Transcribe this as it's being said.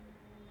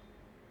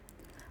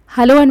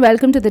Hello and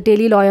welcome to the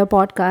Daily Lawyer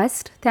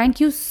Podcast. Thank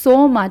you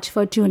so much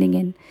for tuning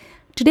in.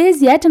 Today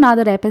is yet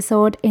another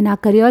episode in our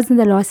Careers in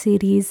the Law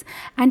series,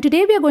 and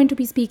today we are going to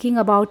be speaking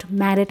about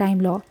maritime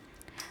law.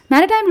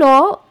 Maritime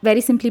law,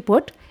 very simply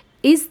put,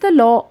 is the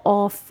law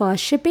of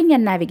shipping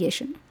and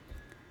navigation.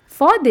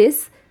 For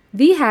this,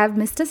 we have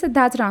Mr.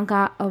 SIDDHARTH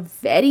RANKA, a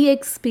very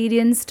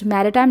experienced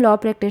maritime law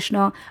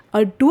practitioner,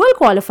 a dual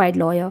qualified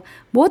lawyer,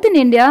 both in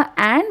India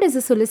and as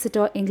a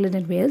solicitor, England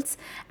and Wales,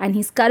 and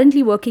he's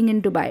currently working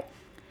in Dubai.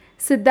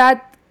 Siddharth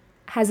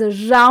has a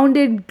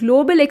rounded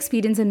global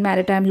experience in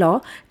maritime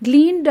law,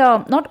 gleaned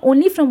not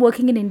only from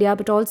working in India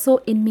but also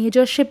in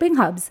major shipping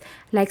hubs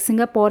like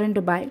Singapore and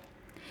Dubai.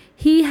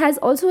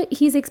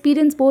 He's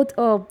experienced both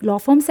a law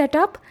firm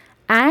setup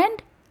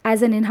and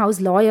as an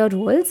in-house lawyer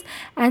roles,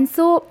 and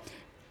so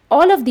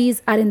all of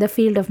these are in the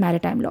field of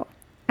maritime law.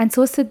 And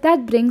so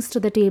Siddharth brings to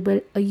the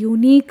table a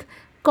unique,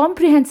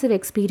 comprehensive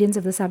experience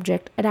of the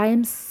subject, and I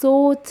am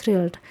so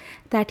thrilled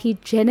that he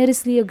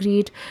generously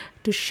agreed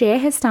to share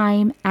his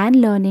time and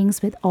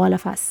learnings with all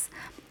of us.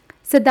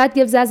 Siddharth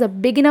gives us a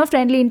beginner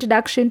friendly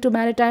introduction to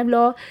maritime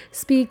law,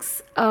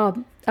 speaks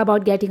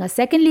about getting a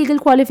second legal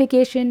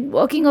qualification,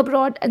 working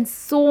abroad, and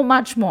so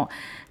much more.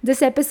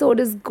 This episode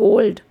is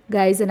gold,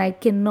 guys, and I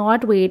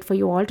cannot wait for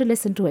you all to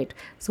listen to it.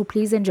 So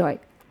please enjoy.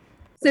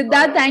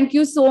 Siddharth, thank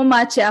you so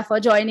much for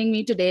joining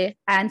me today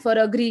and for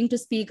agreeing to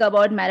speak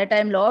about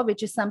maritime law,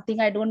 which is something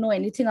I don't know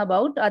anything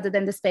about other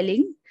than the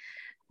spelling,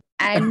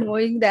 and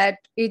knowing that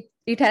it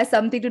has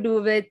something to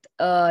do with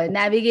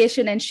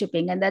navigation and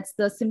shipping, and that's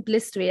the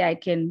simplest way I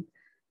can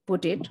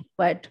put it.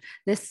 But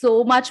there's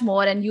so much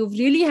more, and you've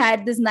really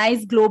had this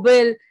nice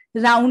global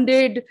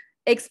rounded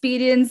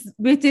experience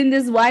within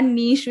this one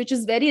niche, which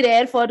is very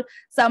rare for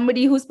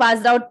somebody who's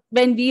passed out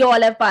when we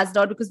all have passed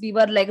out, because we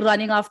were like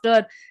running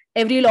after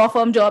every law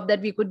firm job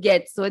that we could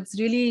get. So it's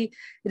really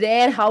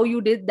rare how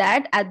you did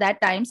that at that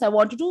time. So I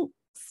wanted to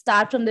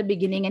start from the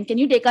beginning, and can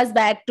you take us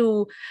back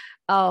to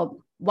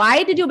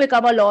why did you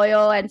become a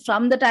lawyer, and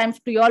from the time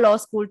to your law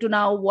school to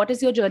now, what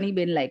has your journey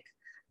been like?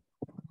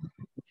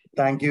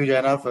 Thank you,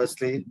 Jenna.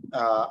 Firstly,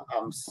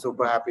 I'm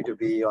super happy to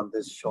be on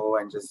this show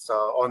and just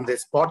on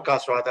this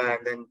podcast rather,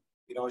 and then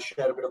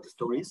share a bit of the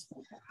stories.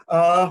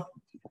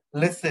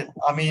 Listen,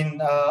 I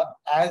mean,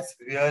 as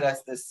weird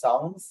as this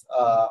sounds,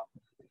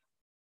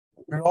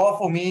 law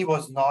for me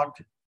was not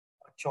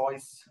a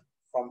choice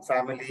from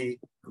family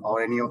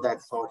or any of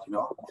that sort.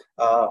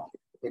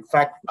 In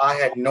fact, I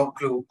had no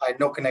clue. I had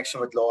no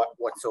connection with law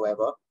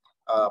whatsoever.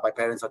 My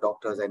parents are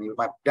doctors, and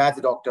my dad's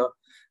a doctor.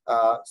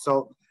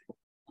 So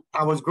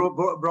I was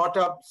brought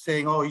up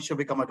saying, "Oh, you should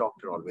become a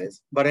doctor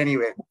always." But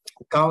anyway,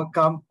 come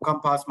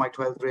past my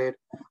 12th grade,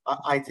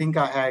 I think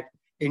I had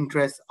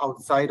interests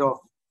outside of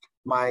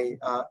my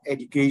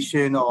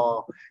education,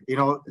 or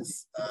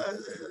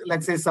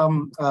let's say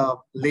some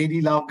lady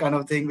love kind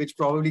of thing, which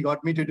probably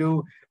got me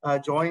to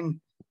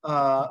join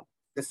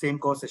the same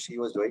course as she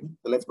was doing.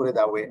 So let's put it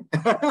that way.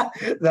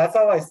 That's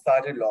how I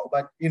started law.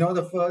 But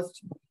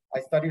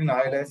I studied in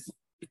ILS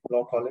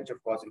Law College,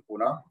 of course, in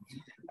Pune.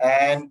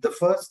 And the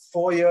first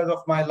 4 years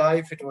of my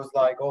life, it was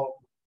like,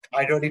 oh,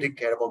 I really didn't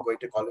care about going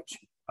to college.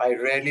 I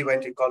rarely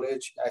went to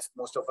college, as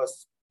most of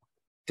us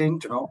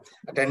didn't.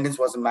 Attendance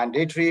wasn't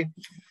mandatory.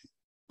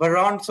 But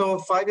around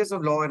 5 years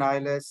of law in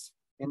ILS,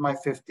 in my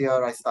 5th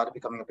year, I started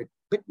becoming a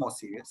bit more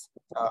serious.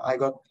 I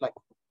got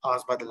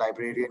asked by the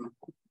librarian,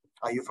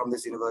 "Are you from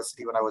this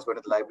university?" when I was going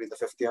to the library in the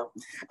 5th year.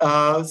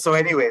 So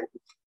anyway,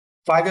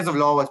 5 years of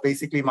law was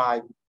basically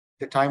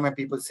the time when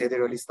people say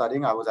they're really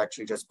studying. I was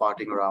actually just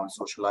partying around,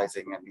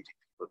 socializing and meeting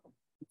people.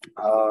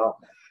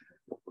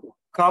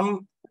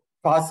 Come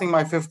passing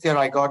my 5th year,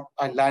 I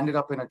landed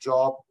up in a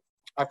job.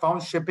 I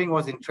found shipping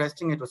was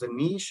interesting. It was a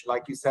niche.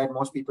 Like you said,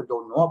 most people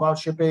don't know about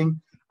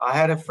shipping. I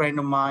had a friend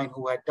of mine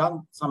who had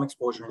done some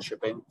exposure in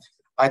shipping.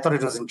 I thought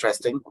it was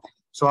interesting.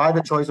 So I had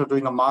the choice of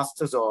doing a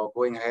master's or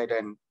going ahead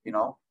and,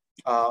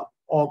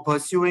 or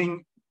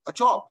pursuing a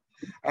job.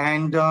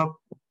 And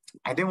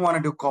I didn't want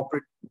to do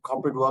corporate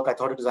work. I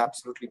thought it was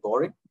absolutely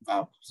boring.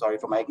 Sorry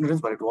for my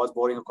ignorance, but it was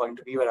boring according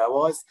to me where I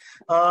was.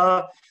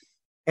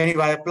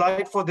 Anyway, I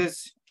applied for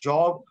this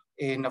job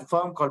in a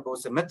firm called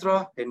Bose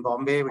Mitra in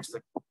Bombay, which is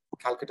a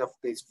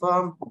Calcutta-based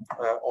firm,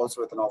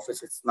 also with an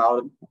office. It's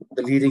now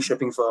the leading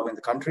shipping firm in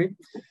the country.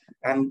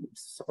 And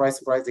surprise,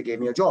 surprise, they gave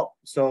me a job.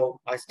 So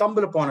I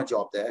stumbled upon a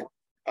job there.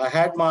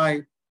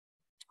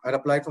 I'd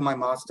applied for my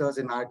master's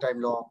in maritime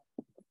law.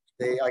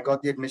 I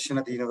got the admission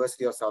at the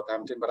University of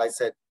Southampton, but I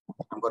said,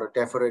 I'm going to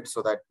defer it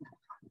so that,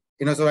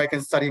 so I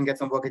can study and get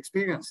some work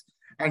experience.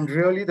 And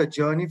really the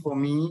journey for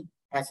me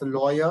as a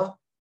lawyer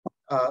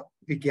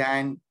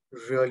began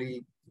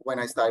really when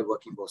I started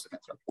working Bose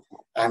Mitra.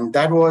 And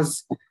that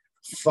was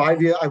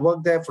 5 years. I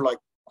worked there for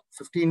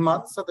 15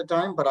 months at the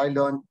time, but I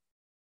learned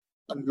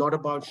a lot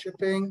about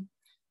shipping.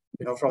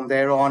 From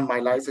there on, my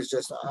life is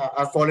just,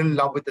 I've fallen in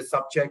love with the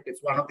subject.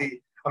 It's one of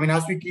the,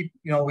 as we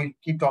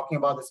keep talking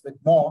about this a bit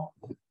more,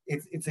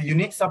 it's a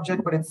unique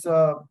subject, but it's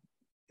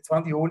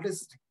one of the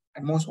oldest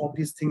and most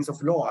obvious things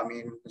of law.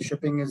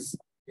 Shipping is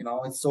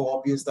It's so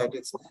obvious that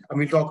and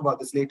we'll talk about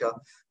this later.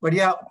 But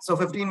yeah, so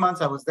 15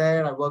 months I was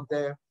there, I worked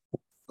there,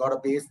 got a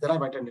base. Then I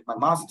went and did my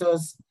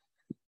master's.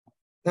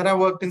 Then I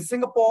worked in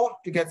Singapore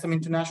to get some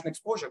international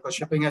exposure, because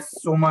shipping has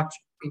so much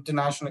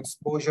international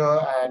exposure.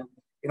 And,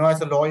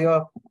 as a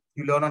lawyer,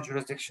 you learn on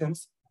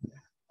jurisdictions.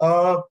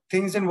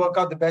 Things didn't work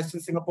out the best in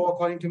Singapore,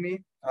 according to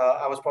me.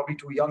 I was probably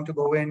too young to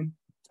go in.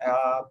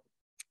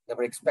 There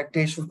were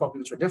expectations probably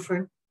which were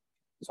different.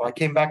 So I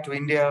came back to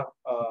India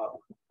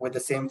with the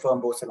same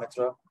firm, Bose and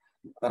Mitra.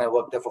 Then I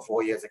worked there for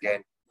 4 years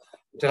again,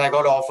 till I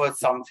got offered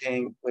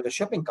something with a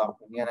shipping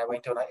company, and I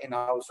went to an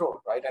in-house role,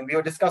 right? And we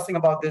were discussing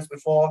about this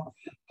before,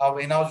 how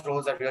in-house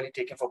roles are really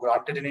taken for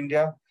granted in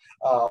India,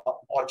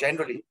 or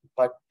generally.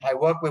 But I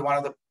work with one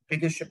of the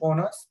biggest ship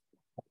owners.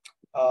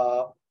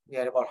 We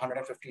had about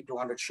 150,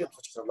 200 ships,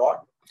 which is a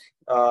lot.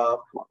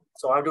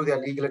 So I do their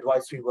legal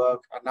advisory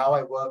work. And now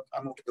I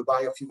moved to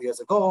Dubai a few years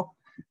ago.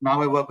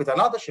 Now I work with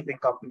another shipping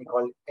company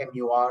called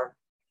MUR,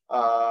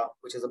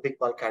 which is a big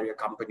bulk carrier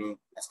company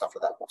and stuff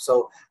like that.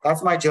 So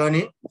that's my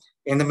journey.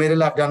 In the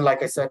middle, I've done,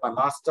 like I said, my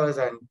master's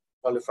and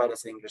qualified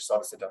as an English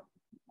solicitor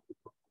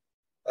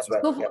as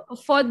well. So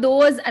for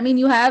those, I mean,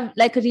 you have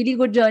like a really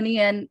good journey,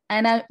 and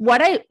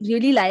what I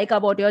really like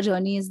about your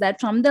journey is that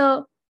from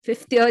the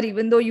 5th year,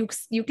 even though you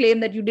claim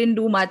that you didn't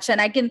do much,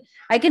 and I can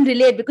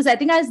relate, because I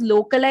think as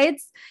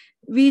localites,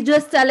 we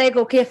just are like,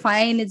 okay,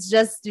 fine, it's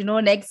just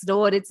next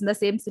door, it's in the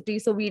same city,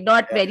 so we're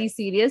not very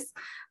serious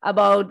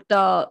about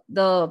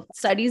the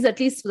studies, at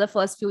least for the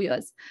first few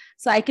years.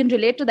 So I can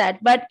relate to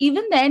that. But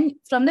even then,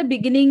 from the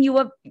beginning,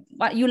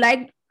 you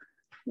liked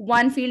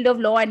one field of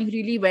law and you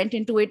really went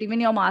into it. Even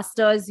your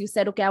master's, you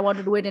said, okay, I want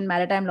to do it in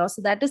maritime law.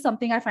 So that is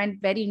something I find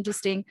very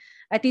interesting,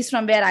 at least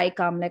from where I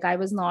come. Like, I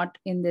was not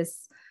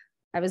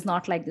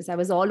like this. I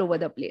was all over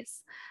the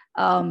place.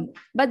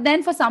 But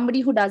then for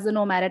somebody who doesn't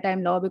know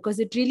maritime law, because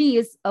it really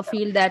is a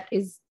field that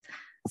is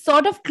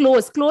sort of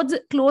closed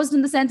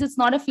in the sense, it's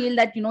not a field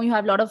that, you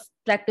have a lot of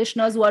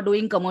practitioners who are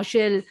doing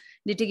commercial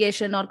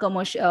litigation or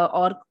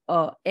commercial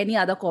or any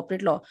other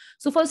corporate law.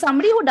 So for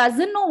somebody who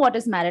doesn't know what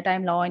is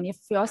maritime law, and if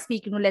you're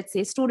speaking to, let's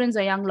say, students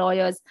or young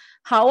lawyers,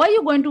 how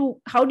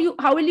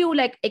will you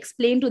like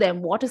explain to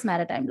them what is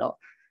maritime law?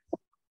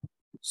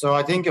 So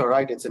I think you're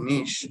right. It's a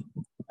niche.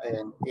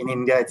 And in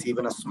India, it's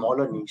even a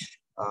smaller niche,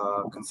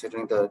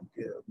 considering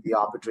the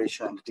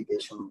arbitration and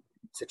litigation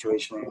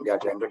situation in India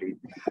generally.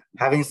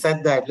 Having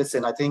said that,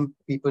 listen, I think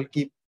people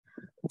keep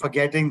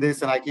forgetting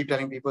this, and I keep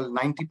telling people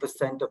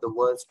 90% of the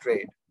world's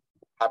trade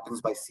happens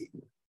by sea,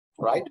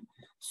 right?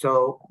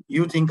 So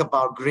you think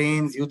about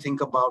grains,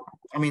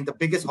 the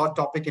biggest hot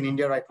topic in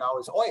India right now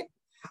is oil.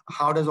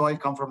 How does oil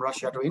come from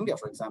Russia to India,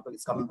 for example?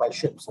 It's coming by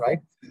ships, right?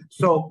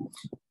 So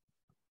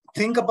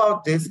think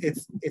about this.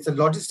 It's a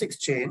logistics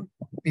chain.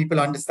 People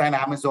understand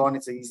Amazon.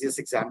 It's the easiest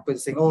example,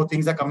 saying, oh,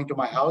 things are coming to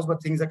my house,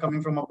 but things are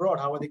coming from abroad.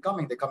 How are they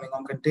coming? They're coming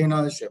on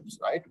container ships,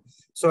 right?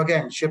 So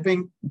again,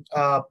 shipping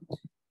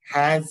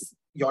has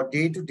your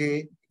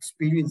day-to-day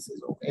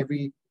experiences of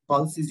every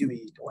pulses you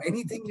eat, or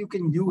anything you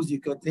can use, you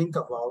can think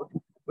about,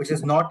 which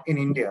is not in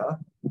India,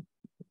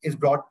 is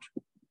brought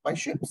by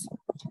ships,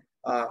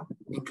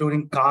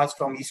 including cars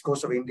from East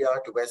Coast of India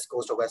to West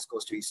Coast, or West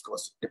Coast to East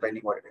Coast,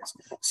 depending what it is.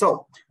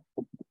 So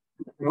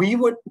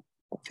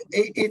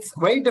it's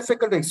very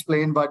difficult to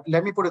explain, but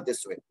let me put it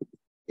this way.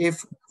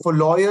 If for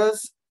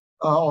lawyers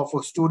or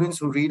for students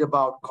who read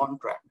about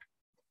contract,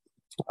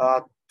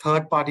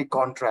 third-party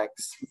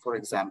contracts, for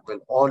example,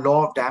 or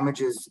law of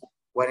damages,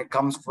 when it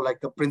comes for like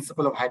the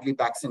principle of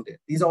Hadley-Baxter,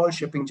 these are all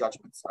shipping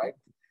judgments, right?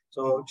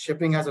 So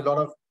shipping has a lot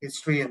of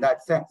history in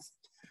that sense.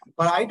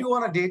 But I do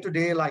on a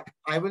day-to-day, like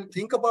I will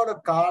think about a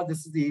car.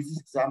 This is the easiest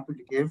example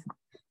to give.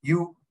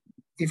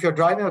 If you're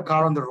driving a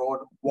car on the road,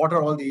 what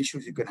are all the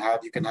issues you can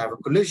have? You can have a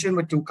collision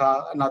with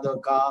another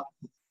car.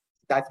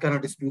 That kind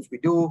of disputes we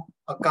do.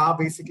 A car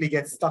basically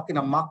gets stuck in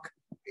a muck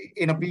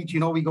in a beach.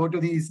 We go to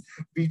these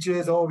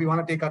beaches, we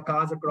want to take our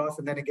cars across,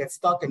 and then it gets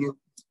stuck, and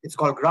it's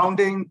called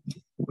grounding.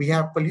 We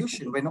have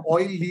pollution. When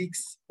oil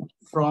leaks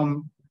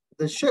from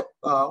the ship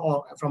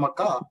or from a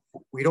car,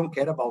 we don't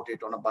care about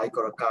it on a bike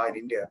or a car in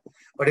India,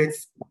 but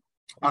it's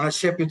on a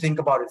ship, you think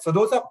about it. So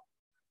those are,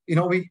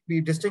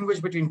 we distinguish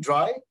between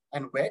dry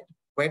and wet.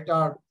 Wet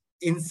are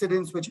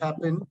incidents which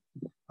happen,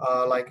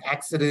 like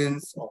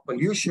accidents or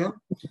pollution.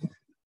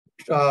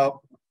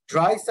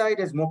 Dry side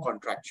is more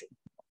contractual.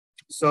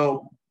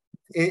 So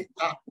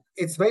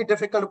it's very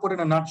difficult to put in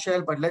a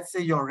nutshell, but let's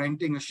say you're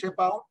renting a ship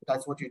out.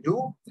 That's what you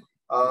do.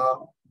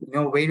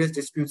 Various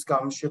disputes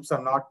come. Ships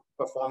are not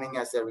performing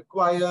as they're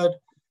required.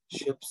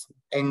 Ships'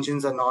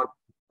 engines are not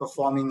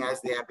performing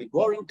as they have been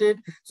warranted.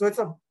 So it's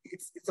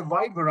a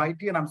wide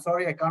variety, and I'm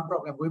sorry, I'm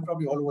going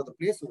probably all over the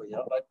place over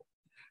here, but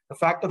the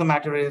fact of the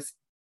matter is,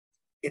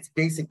 it's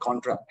basic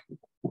contract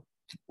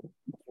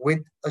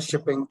with a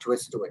shipping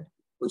twist to it,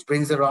 which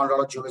brings around a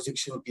lot of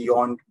jurisdiction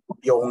beyond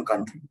your own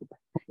country.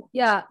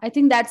 Yeah, I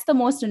think that's the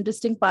most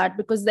interesting part,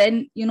 because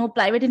then,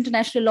 private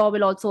international law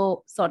will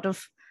also sort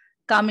of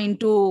come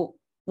into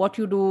what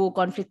you do,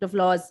 conflict of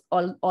laws,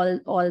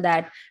 all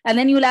that. And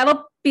then you'll have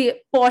a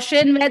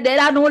portion where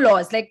there are no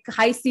laws, like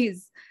high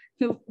seas.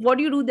 What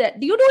do you do there?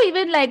 Do you do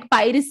even like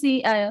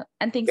piracy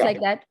and things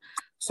like that?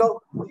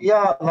 So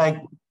yeah, like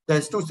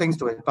there's two things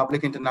to it: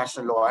 public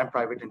international law and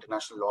private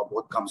international law.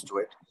 Both comes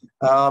to it.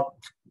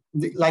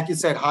 Like you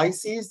said, high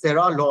seas, there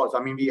are laws. I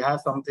mean, we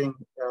have something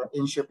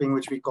in shipping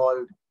which we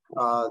call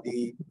the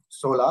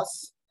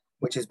SOLAS,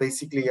 which is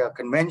basically a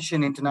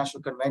convention,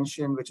 international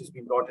convention, which has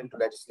been brought into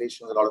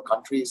legislation in a lot of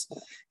countries.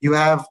 You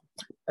have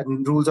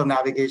rules of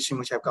navigation,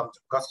 which have come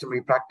through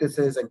customary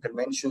practices and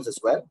conventions as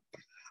well.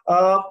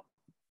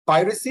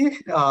 Piracy,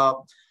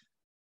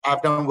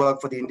 I've done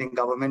work for the Indian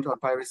government on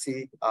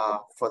piracy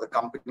for the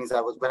companies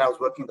when I was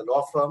working in the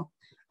law firm.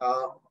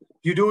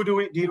 You do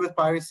deal with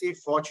piracy.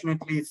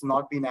 Fortunately, it's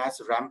not been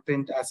as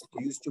rampant as it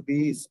used to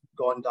be. It's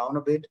gone down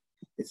a bit.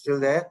 It's still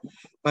there,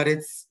 but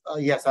it's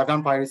yes, I've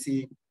done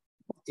piracy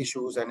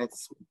issues, and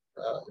it's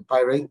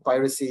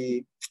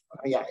piracy.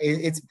 Yeah,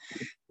 it's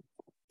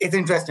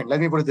interesting. Let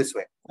me put it this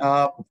way.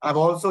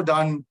 I've also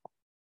done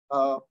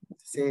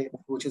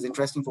which is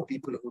interesting for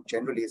people who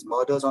generally is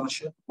murders on a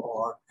ship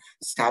or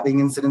stabbing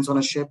incidents on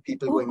a ship,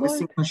 people going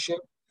missing on a ship.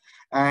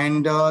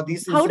 And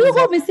these how do you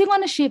go missing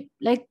on a ship?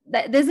 Like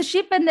there's a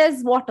ship and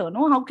there's water,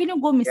 no? How can you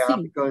go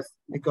missing? Yeah,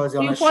 because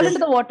you fall into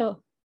the water.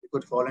 You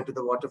could fall into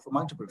the water for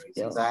multiple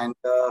reasons. Yeah.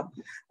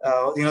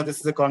 And this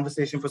is a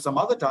conversation for some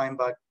other time,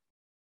 but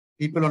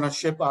people on a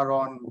ship are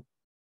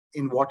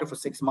in water for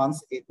 6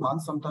 months, 8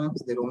 months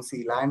sometimes. They don't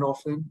see land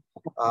often.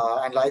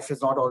 And life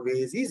is not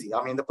always easy.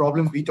 I mean, the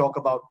problems we talk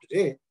about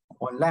today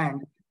on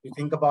land, you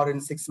think about it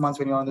in 6 months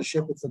when you're on the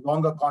ship, it's a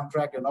longer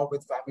contract, you're not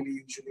with family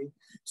usually.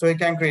 So it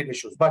can create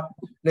issues. But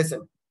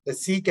listen, the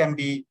sea can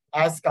be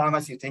as calm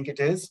as you think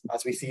it is,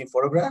 as we see in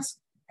photographs,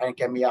 and it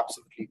can be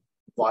absolutely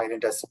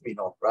violent as we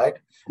know, right?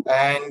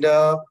 And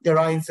there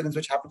are incidents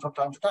which happen from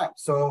time to time.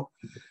 So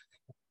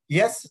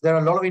yes, there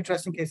are a lot of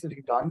interesting cases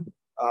we've done.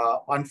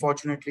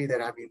 Unfortunately,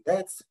 there have been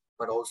deaths,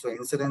 but also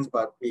incidents,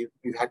 but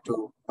we've had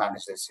to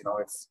manage this.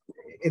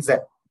 It's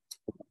there.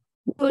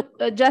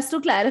 So, just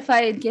to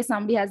clarify, in case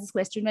somebody has this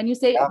question, when you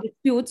say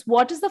disputes,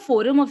 what is the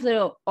forum of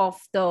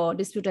the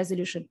dispute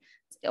resolution?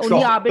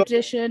 Only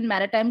arbitration,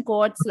 maritime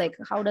courts, like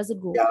how does it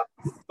go? Yeah,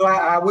 so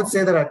I would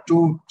say there are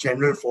two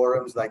general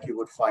forums like you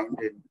would find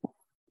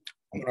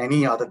in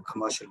any other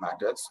commercial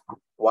matters.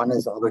 One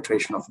is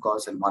arbitration, of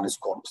course, and one is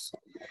courts.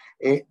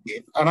 And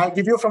I'll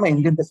give you from an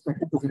Indian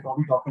perspective, because we're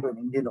probably talking to an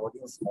Indian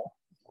audience more.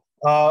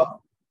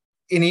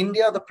 In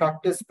India, the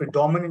practice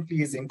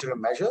predominantly is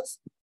interim measures.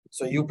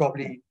 So you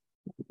probably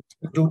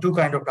do two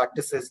kinds of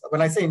practices.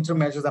 When I say interim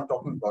measures, I'm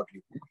talking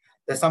broadly.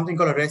 There's something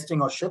called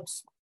arresting of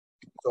ships.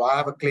 So I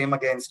have a claim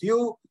against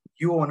you.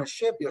 You own a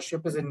ship. Your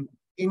ship is in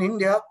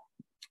India,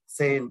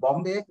 say in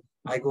Bombay.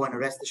 I go and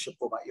arrest the ship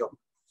for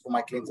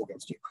my claims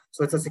against you.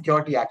 So it's a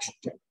security action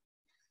check.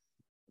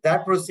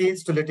 That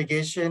proceeds to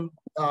litigation.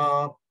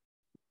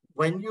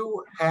 When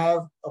you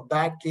have a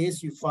bad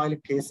case, you file a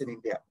case in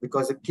India,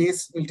 because a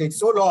case will take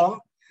so long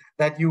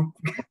that you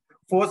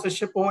force a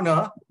ship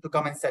owner to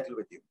come and settle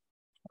with you,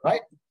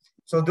 right?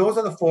 So those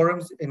are the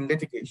forums in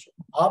litigation.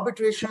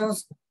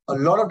 Arbitrations, a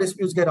lot of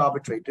disputes get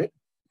arbitrated.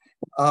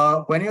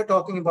 When you're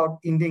talking about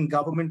Indian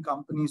government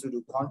companies who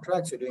do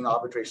contracts, you're doing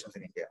arbitrations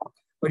in India.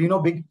 But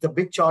the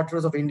big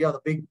charterers of India, the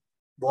big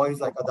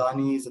boys like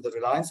Adani's or the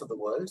Reliance of the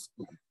world,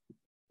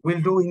 will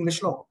do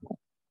English law.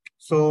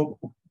 So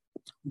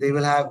they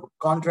will have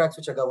contracts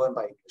which are governed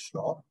by English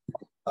law.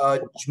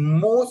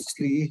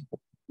 Mostly,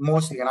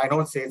 and I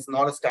don't say it's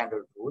not a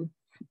standard rule,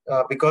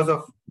 because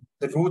of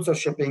the roots of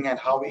shipping and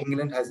how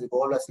England has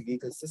evolved as a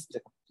legal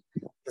system.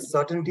 The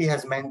certainty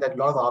has meant that a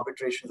lot of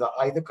arbitrations are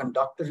either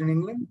conducted in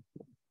England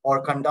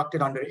or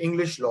conducted under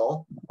English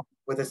law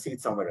with a seat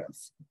somewhere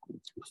else.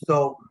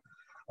 So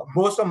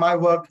most of my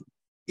work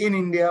in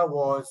India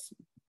was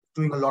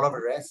doing a lot of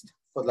arrest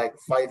for like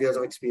 5 years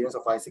of experience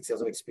or 5-6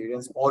 years of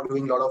experience, or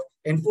doing a lot of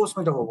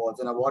enforcement of awards.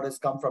 And award has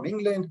come from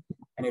England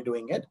and you're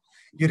doing it.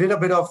 You did a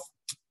bit of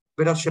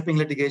shipping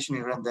litigation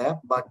here and there,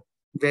 but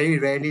very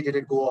rarely did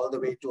it go all the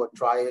way to a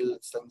trial,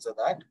 things like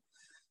that.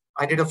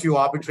 I did a few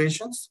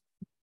arbitrations,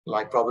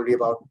 like probably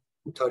about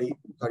 30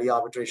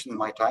 arbitrations in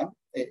my time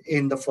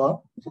in the firm.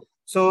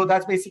 So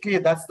that's basically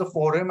it. That's the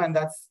forum, and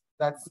that's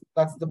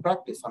the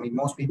practice. I mean,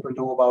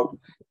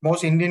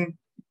 most Indian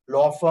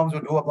law firms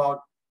will do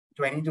about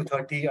 20 to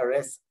 30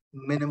 arrests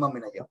minimum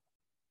in a year.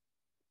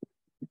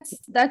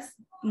 That's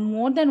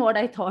more than what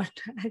I thought,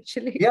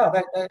 actually. Yeah,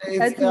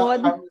 that's more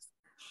than...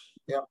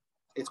 Yeah,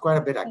 it's quite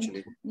a bit,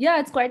 actually. Yeah,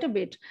 it's quite a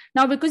bit.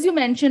 Now, because you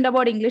mentioned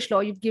about English law,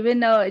 you've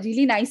given a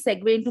really nice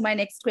segue into my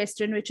next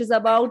question, which is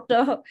about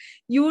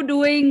you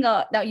doing...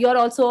 now, you're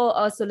also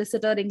a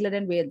solicitor, England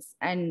and Wales.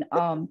 And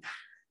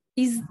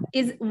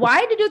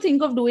why did you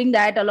think of doing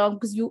that along?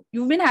 Because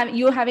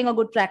you're having a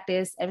good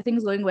practice,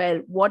 everything's going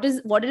well. What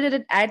did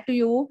it add to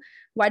you?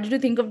 Why did you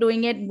think of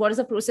doing it? What is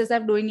the process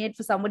of doing it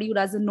for somebody who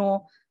doesn't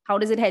know? How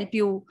does it help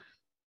you?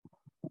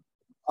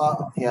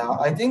 Yeah,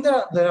 I think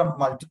there are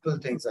multiple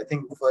things. I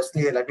think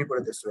firstly, let me put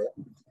it this way.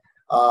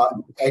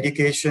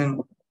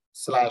 Education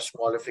 /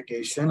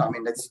 qualification. I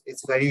mean,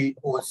 it's very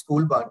old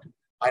school, but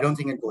I don't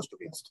think it goes to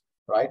waste,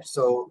 right?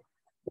 So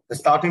the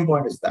starting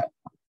point is that.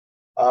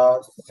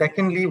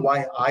 Secondly,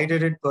 why I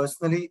did it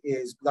personally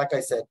is, like I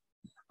said,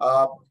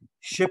 uh,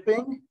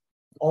 shipping,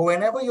 or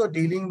whenever you're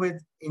dealing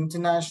with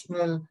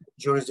international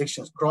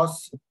jurisdictions,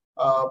 cross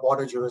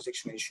border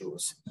jurisdiction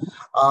issues,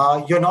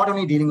 you're not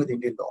only dealing with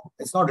Indian law.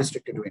 It's not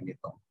restricted to Indian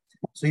law.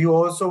 So you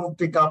also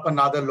pick up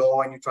another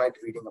law and you try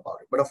reading about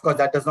it. But of course,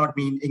 that does not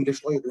mean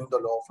English law. You're doing the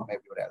law from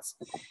everywhere else.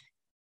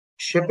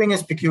 Shipping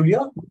is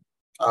peculiar.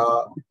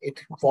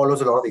 It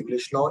follows a lot of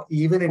English law.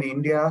 Even in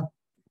India,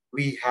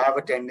 we have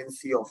a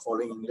tendency of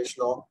following English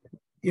law,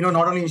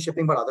 not only in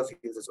shipping, but other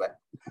fields as well.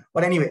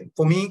 But anyway,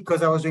 for me,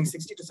 because I was doing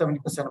 60 to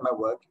 70% of my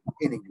work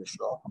in English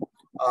law,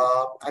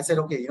 I said,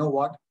 okay, you know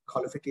what?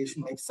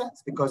 Qualification makes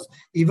sense, because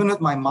even with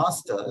my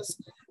master's,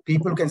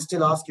 people can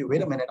still ask you,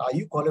 wait a minute, are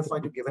you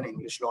qualified to give an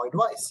English law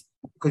advice?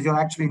 Because you're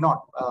actually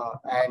not.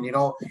 And,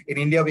 in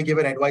India, we give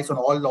an advice on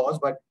all laws,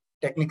 but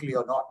technically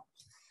you're not.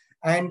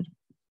 And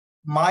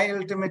my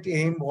ultimate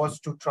aim was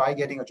to try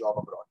getting a job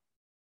abroad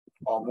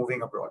or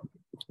moving abroad,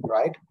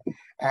 right?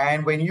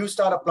 And when you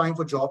start applying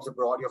for jobs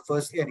abroad, you're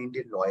firstly an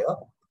Indian lawyer,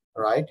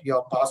 right?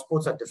 Your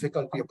passports are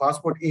difficult. Your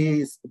passport A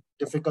is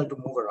difficult to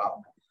move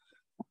around.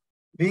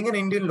 Being an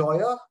Indian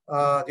lawyer,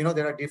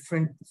 there are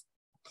different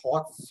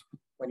thoughts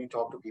when you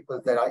talk to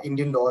people. There are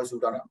Indian lawyers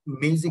who've done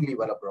amazingly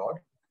well abroad,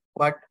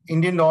 but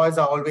Indian lawyers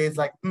are always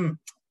like, I'm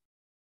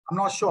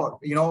not sure.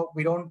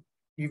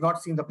 We've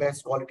not seen the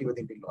best quality with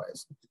Indian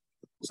lawyers.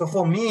 So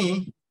for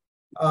me,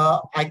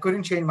 I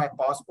couldn't change my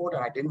passport,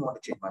 and I didn't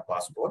want to change my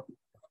passport.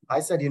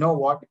 I said, you know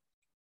what?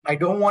 I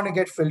don't want to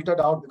get filtered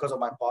out because of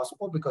my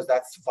passport, because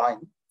that's fine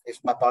if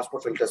my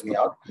passport filters me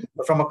out.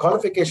 But from a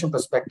qualification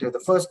perspective, the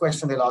first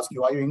question they'll ask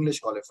you, are you English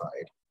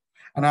qualified?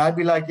 And I'd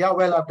be like, yeah,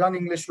 well, I've done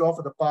English law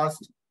for the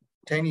past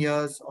 10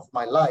 years of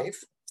my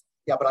life.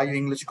 Yeah, but are you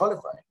English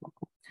qualified?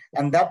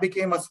 And that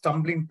became a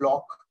stumbling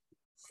block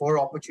for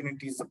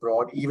opportunities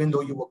abroad, even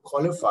though you were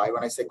qualified.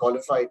 When I say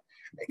qualified,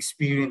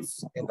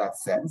 experience in that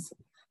sense,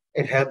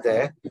 it helped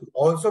there.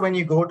 Also, when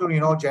you go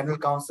to, general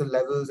counsel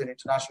levels in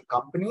international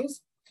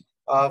companies,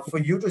 for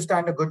you to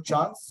stand a good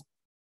chance,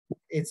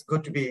 it's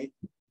good to be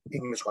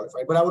English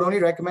qualified. But I would only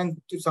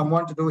recommend to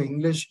someone to do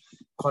English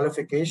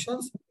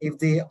qualifications if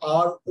they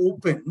are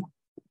open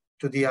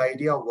to the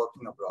idea of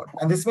working abroad.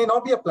 And this may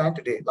not be a plan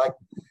today. Like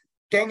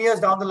 10 years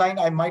down the line,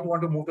 I might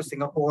want to move to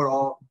Singapore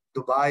or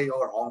Dubai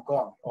or Hong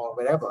Kong or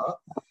wherever.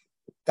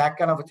 That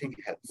kind of a thing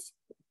helps.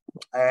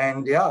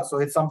 And yeah, so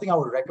it's something I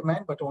would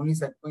recommend, but only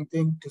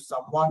something to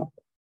someone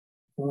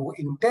who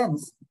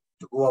intends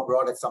to go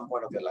abroad at some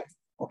point of their life,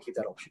 or keep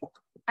that option.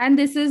 And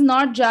this is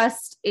not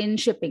just in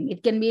shipping.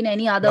 It can be in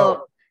any other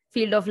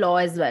field of law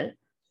as well.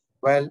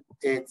 Well,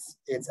 it's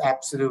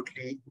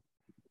absolutely,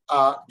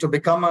 to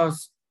become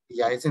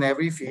it's in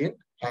every field.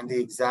 And the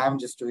exam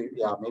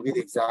maybe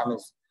the exam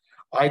is,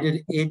 I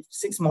did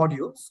 6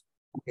 modules.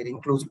 It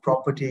includes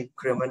property,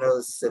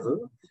 criminal,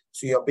 civil.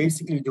 So you're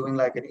basically doing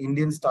like an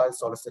Indian style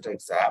solicitor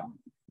exam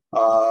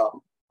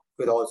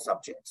with all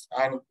subjects.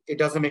 And it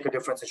doesn't make a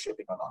difference in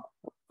shipping or not.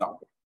 No.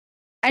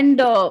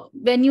 And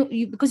when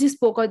you because you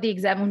spoke about the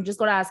exam, I'm just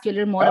going to ask you a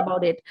little more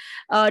about it.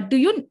 What do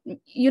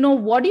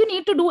you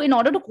need to do in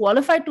order to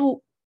qualify to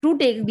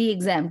take the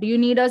exam? Do you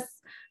need a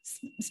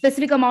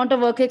specific amount of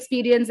work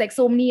experience, like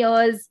so many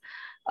years?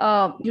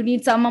 You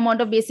need some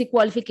amount of basic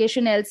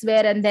qualification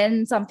elsewhere and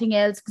then something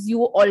else, because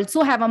you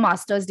also have a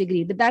master's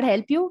degree. Did that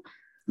help you?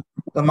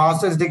 The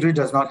master's degree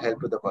does not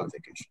help with the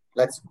qualification.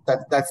 That's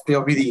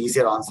probably the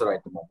easier answer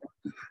at the moment.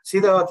 See,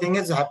 the thing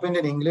has happened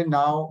in England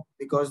now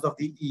because of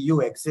the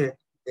EU exit.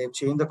 They've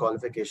changed the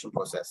qualification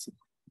process.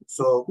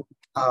 So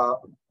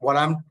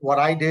what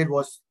I did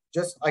was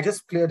I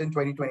just cleared in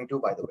 2022,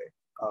 by the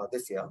way,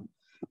 this year.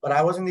 But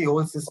I was in the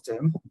old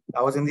system.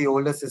 I was in the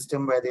older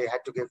system where they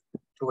had to give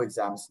 2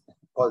 exams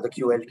called the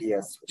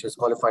QLTS, which is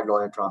Qualified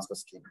Lawyer Transfer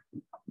Scheme.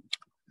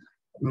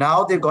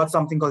 Now they've got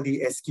something called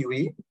the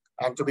SQE.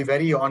 And to be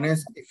very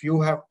honest, if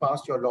you have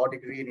passed your law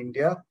degree in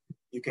India,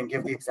 you can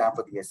give the exam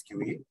for the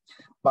SQE.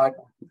 But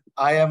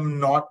I am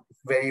not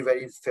very,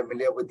 very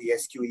familiar with the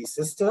SQE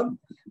system.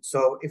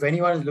 So if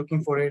anyone is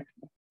looking for it,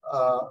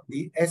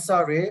 the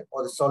SRA,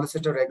 or the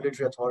Solicitor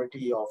Regulatory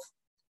Authority of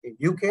in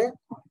UK,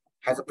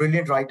 has a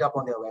brilliant write-up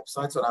on their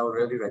website. So I would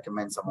really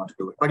recommend someone to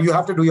do it. But you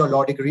have to do your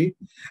law degree.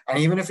 And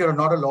even if you're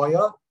not a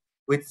lawyer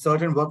with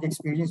certain work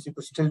experience, you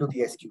could still do the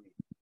SQE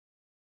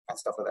and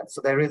stuff like that.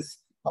 So there is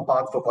a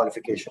path for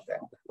qualification there.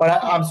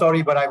 But I'm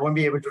sorry, but I won't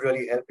be able to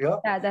really help you.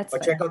 Yeah, that's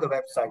But fine. check out the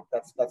website.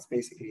 That's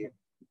basically it.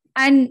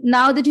 And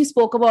now that you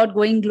spoke about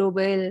going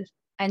global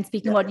and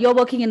speaking about you're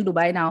working in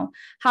Dubai now,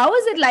 how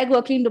is it like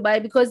working in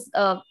Dubai? Because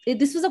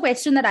this was a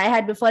question that I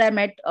had before I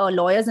met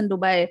lawyers in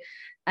Dubai.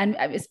 And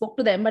I spoke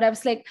to them, but I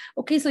was like,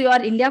 okay, so you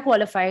are India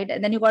qualified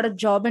and then you got a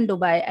job in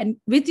Dubai and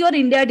with your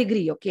India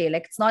degree, okay,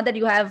 like it's not that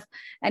you have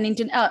an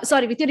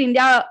with your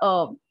India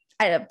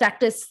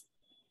practice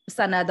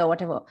sanad or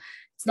whatever.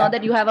 It's not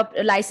that you have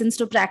a license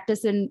to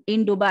practice in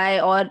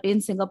Dubai or in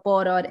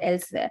Singapore or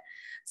elsewhere.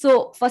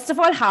 So first of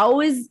all,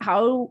 how is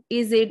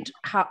it,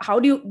 how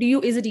do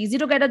you, is it easy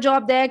to get a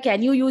job there?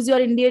 Can you use your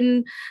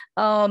Indian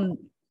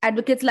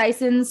advocate's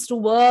license to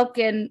work?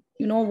 And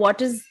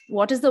what is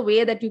the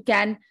way that you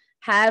can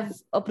have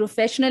a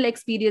professional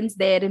experience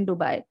there in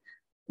Dubai?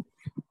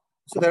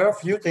 So there are a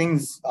few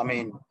things. I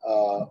mean,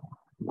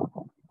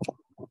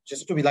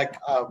 just to be like,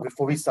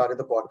 before we started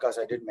the podcast,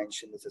 I did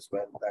mention this as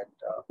well, that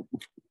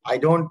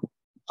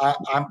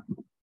I'm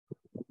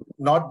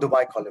not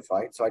Dubai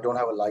qualified, so I don't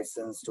have a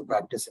license to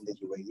practice in the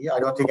UAE.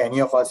 I don't think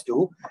any of us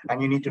do. And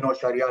you need to know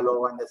Sharia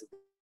law. And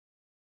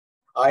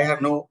I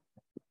have no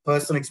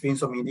personal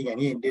experience of meeting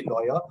any Indian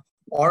lawyer,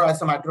 or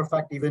as a matter of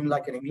fact, even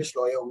like an English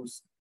lawyer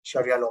who's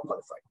Sharia law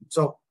qualified.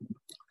 So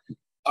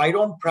I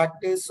don't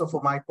practice. So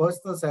for my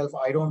personal self,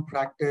 I don't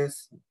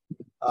practice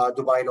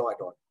Dubai law at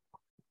all.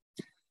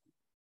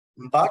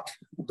 But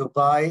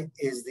Dubai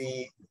is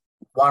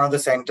one of the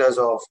centers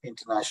of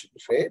international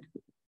trade,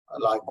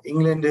 like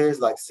England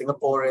is, like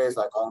Singapore is,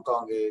 like Hong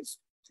Kong is,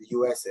 the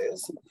US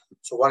is.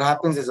 So what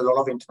happens is a lot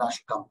of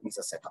international companies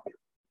are set up here,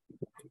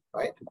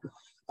 right?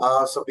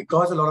 So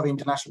because a lot of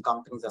international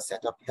companies are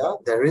set up here,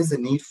 there is a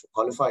need for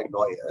qualified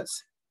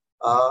lawyers,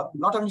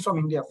 not only from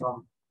India,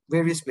 from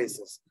various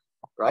places,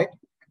 right?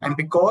 And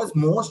because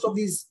most of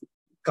these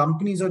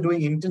companies are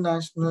doing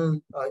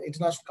international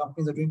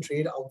companies are doing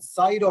trade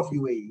outside of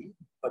UAE,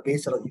 but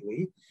based out of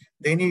UAE,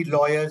 they need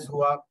lawyers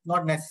who are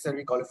not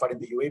necessarily qualified in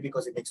the UAE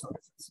because it makes no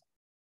difference.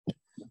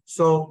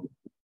 So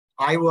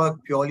I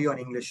work purely on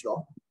English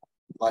law.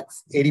 Like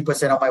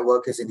 80% of my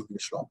work is in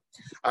English law.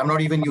 I'm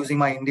not even using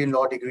my Indian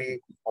law degree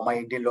or my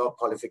Indian law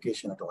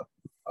qualification at all.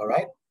 All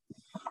right.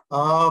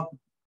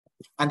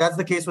 And that's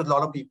the case with a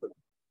lot of people,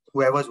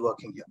 whoever's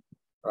working here,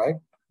 right?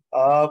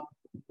 How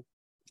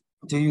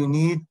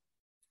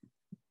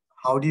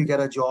do you get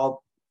a job?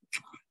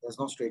 There's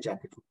no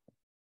straitjacket,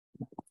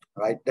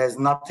 right? There's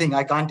nothing.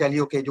 I can't tell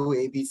you, okay, do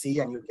ABC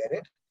and you'll get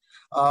it.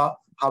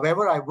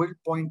 However, I will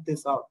point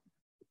this out.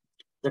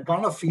 The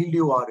kind of field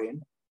you are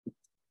in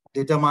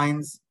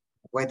determines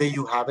whether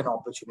you have an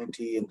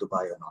opportunity in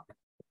Dubai or not,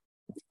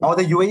 or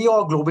the UAE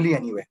or globally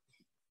anyway.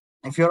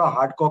 If you're a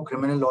hardcore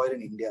criminal lawyer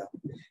in India,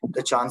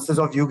 the chances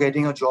of you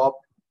getting a job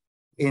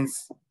in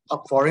a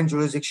foreign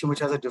jurisdiction which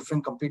has a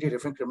completely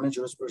different criminal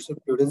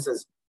jurisprudence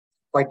is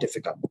quite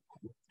difficult.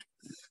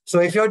 So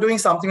if you're doing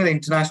something with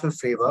international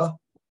favor,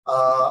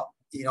 I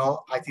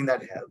think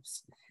that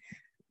helps.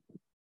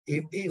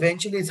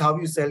 Eventually, it's how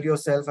you sell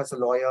yourself as a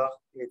lawyer.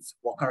 It's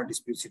what kind of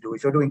disputes you do.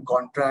 If you're doing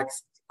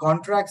contracts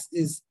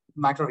is a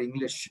matter of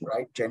English,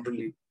 right?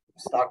 Generally,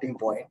 starting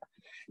point.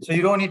 So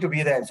you don't need to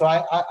be there. So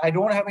I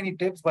don't have any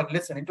tips, but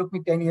listen, it took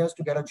me 10 years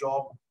to get a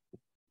job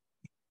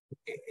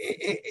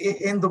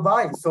in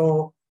Dubai.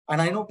 So,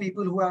 and I know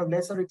people who have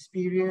lesser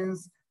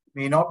experience,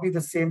 may not be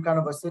the same kind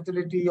of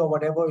versatility or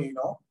whatever,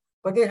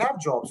 but they have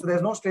jobs. So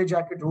there's no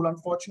straitjacket rule,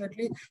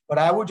 unfortunately. But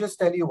I would just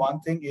tell you one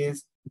thing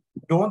is,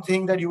 don't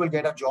think that you will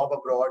get a job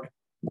abroad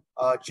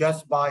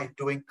just by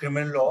doing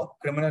criminal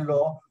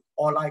law,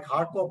 or like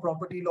hardcore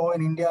property law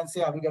in India and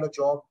say, I will get a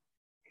job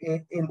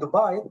in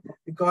Dubai,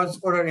 because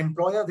for an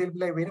employer, they'll be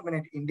like, wait a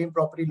minute, Indian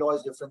property law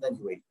is different than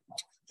UAE.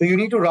 So you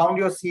need to round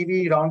your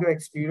CV, round your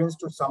experience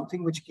to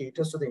something which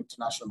caters to the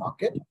international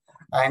market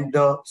and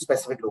the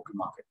specific local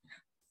market.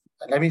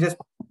 And let me just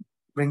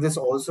bring this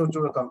also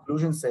to a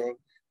conclusion saying,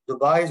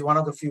 Dubai is one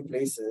of the few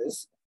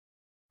places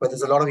where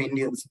there's a lot of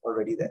Indians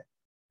already there.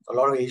 A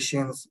lot of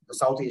Asians,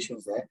 South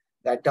Asians there.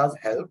 That does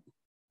help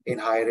in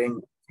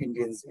hiring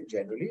Indians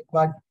generally.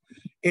 But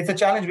it's a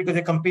challenge because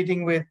you're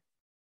competing with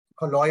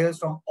lawyers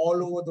from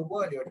all over the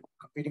world. You're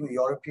competing with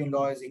European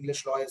lawyers,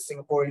 English lawyers,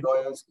 Singaporean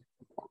lawyers,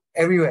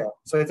 everywhere.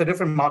 So it's a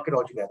different market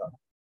altogether.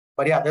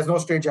 But yeah, there's no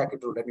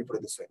straitjacket rule. Let me put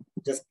it this way.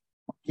 Just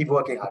keep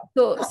working hard.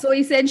 So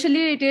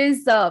essentially it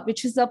is,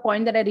 which is the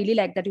point that I really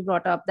like that you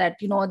brought up, that,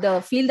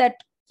 the field that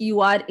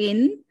you are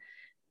in,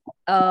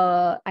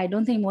 I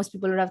don't think most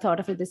people would have thought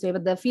of it this way,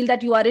 but the field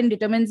that you are in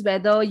determines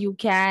whether you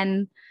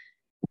can,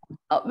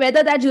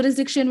 whether that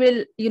jurisdiction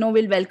will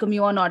welcome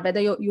you or not,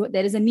 whether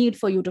there is a need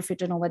for you to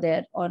fit in over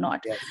there or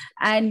not. Yes.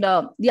 And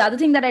the other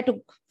thing that I took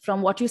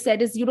from what you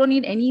said is, you don't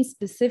need any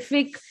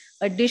specific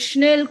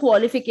additional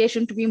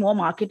qualification to be more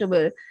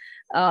marketable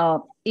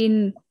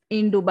in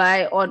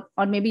Dubai or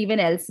maybe even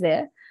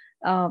elsewhere,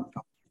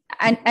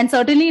 and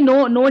certainly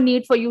no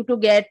need for you to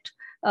get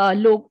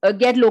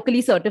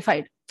locally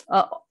certified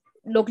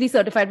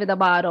with a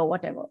bar or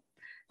whatever.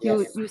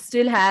 Yes. You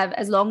still have,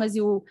 as long as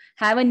you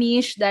have a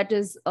niche that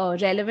is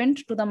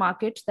relevant to the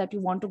market that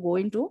you want to go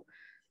into,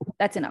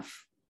 that's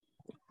enough.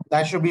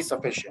 That should be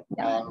sufficient.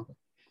 Yeah. And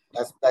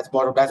that's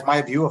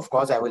my view. Of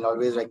course, I will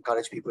always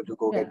encourage people to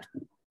go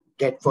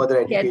get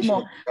further education. Get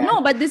more.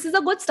 No, but this is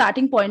a good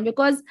starting point,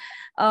 because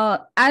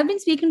I've been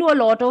speaking to a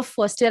lot of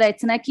first year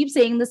rights, and I keep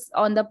saying this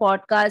on the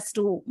podcast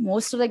to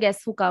most of the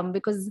guests who come,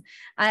 because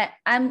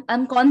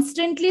I'm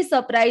constantly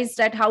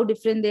surprised at how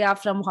different they are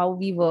from how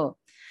we were.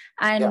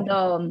 And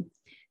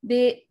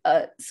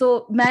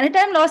so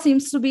maritime law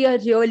seems to be a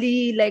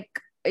really,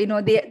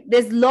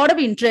 there's a lot of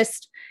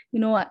interest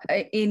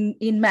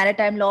in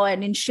maritime law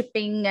and in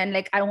shipping, and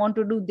like I want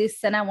to do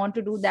this and I want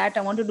to do that,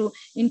 I want to do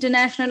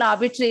international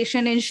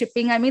arbitration in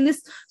shipping. I mean,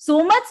 there's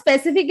so much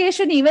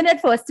specification even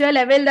at first year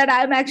level that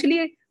I'm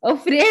actually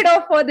afraid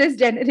of for this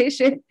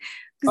generation,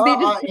 because they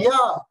just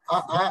Yeah,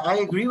 I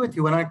agree with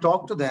you. When I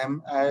talk to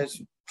them,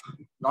 as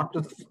not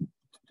to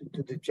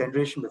the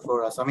generation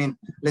before us, I mean,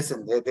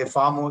 listen, they're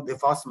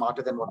far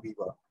smarter than what we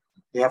were.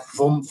 They have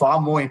far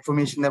more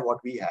information than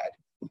what we had.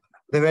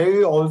 They're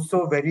very,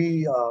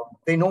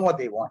 they know what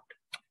they want.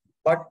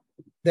 But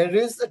there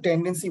is a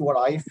tendency, what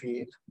I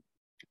feel,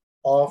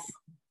 of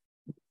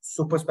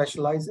super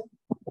specializing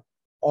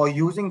or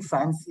using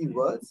fancy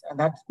words, and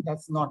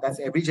that's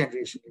every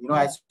generation.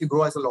 As you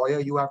grow as a lawyer,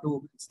 you have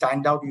to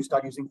stand out. You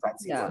start using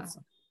fancy words.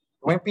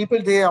 When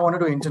people say, I want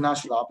to do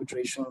international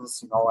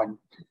arbitrations, and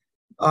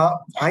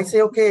I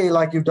say, okay,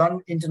 like you've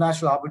done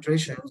international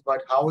arbitrations,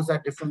 but how is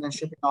that different than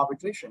shipping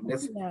arbitration?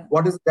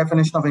 What is the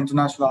definition of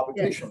international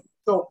arbitration?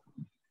 So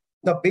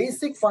the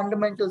basic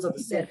fundamentals are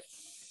the same.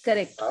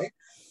 Correct. Right?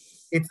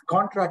 It's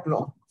contract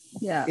law.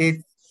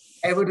 It's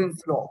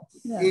evidence law.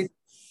 It's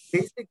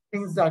basic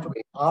things that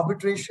way.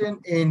 Arbitration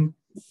in,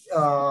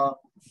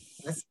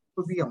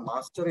 could be a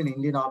master in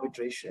Indian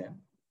arbitration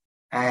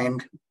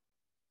and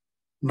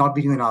not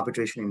be doing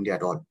arbitration in India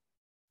at all,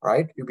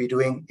 right? You'll be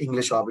doing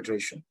English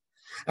arbitration.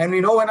 And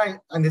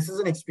and this is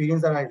an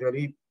experience that I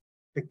really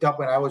picked up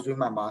when I was doing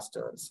my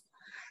master's,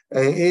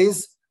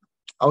 is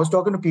I was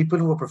talking to people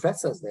who were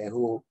professors there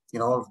who,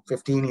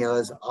 15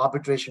 years,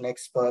 arbitration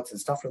experts and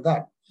stuff like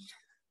that.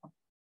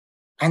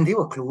 And they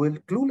were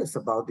clueless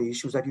about the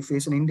issues that you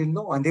face in Indian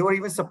law. And they were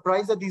even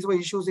surprised that these were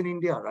issues in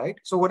India, right?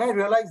 So when I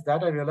realized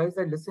that,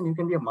 listen, you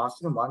can be a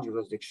master in one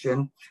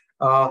jurisdiction,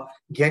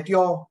 get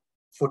your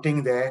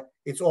footing there.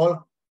 It's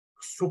all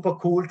super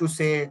cool to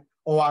say,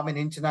 oh, I'm an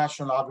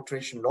international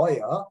arbitration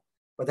lawyer,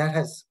 but that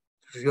has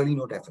really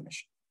no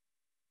definition,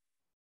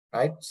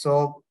 right?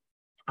 So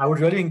I would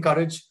really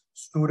encourage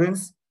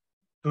students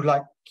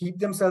to keep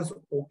themselves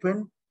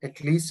open,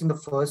 at least in the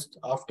first,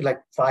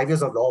 after 5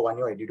 years of law, 1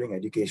 year doing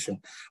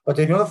education. But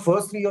then, the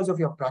first 3 years of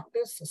your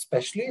practice,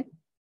 especially,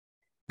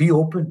 be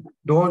open.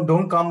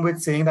 Don't come with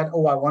saying that,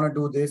 oh, I want to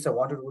do this, I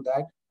want to do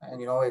that.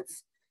 And,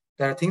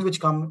 there are things which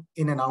come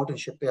in and out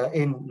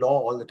in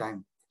law all the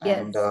time.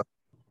 And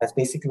that's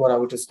basically what I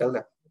would just tell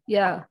them.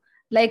 Yeah.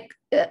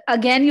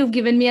 Again, you've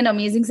given me an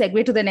amazing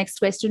segue to the next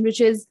question,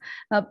 which is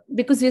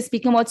because we're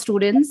speaking about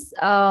students.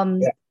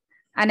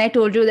 And I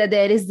told you that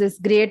there is this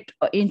great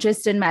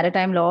interest in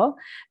maritime law.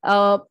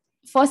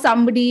 For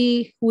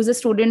somebody who's a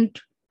student,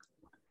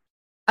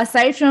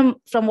 aside from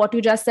what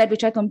you just said,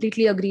 which I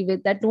completely agree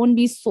with, that don't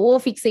be so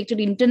fixated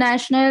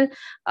international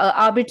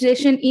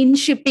arbitration in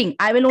shipping.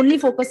 I will only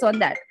focus on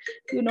that,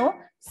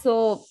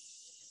 So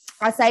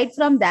aside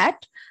from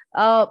that,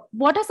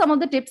 what are some of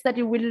the tips that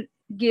you will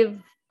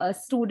give a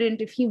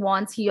student if he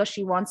or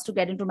she wants to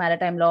get into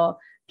maritime law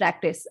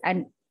practice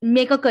and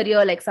make a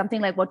career, like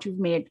something like what you've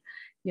made?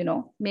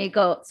 Make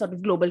a sort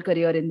of global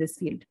career in this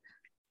field?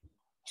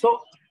 So,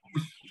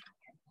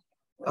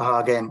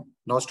 again,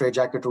 no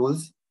straitjacket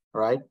rules,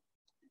 right?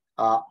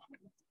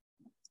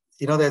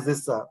 There's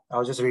this, I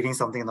was just reading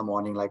something in the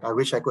morning, I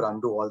wish I could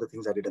undo all the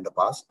things I did in the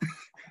past.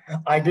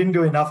 I didn't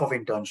do enough of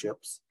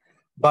internships.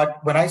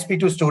 But when I speak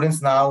to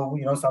students now,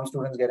 some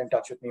students get in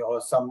touch with me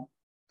or some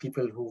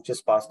people who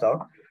just passed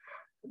out.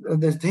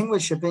 The thing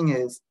with shipping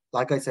is,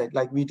 like I said,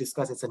 like we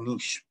discussed, it's a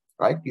niche,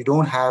 right? You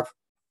don't have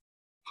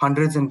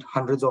hundreds and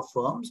hundreds of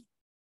firms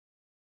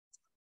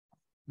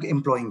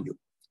employing you,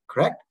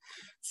 correct?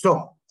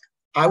 So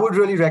I would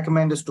really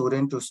recommend a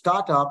student to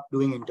start up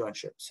doing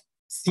internships.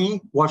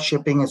 See what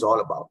shipping is all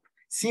about.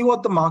 See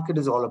what the market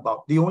is all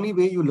about. The only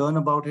way you learn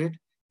about it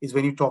is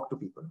when you talk to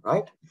people,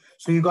 right?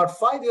 So you got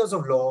 5 years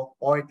of law,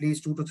 or at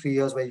least 2 to 3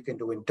 years where you can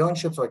do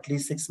internships, or at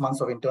least 6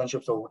 months of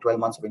internships, or 12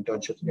 months of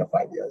internships in your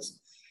 5 years.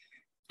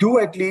 Do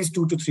at least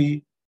 2 to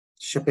 3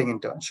 shipping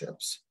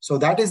internships. So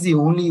that is the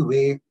only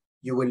way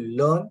you will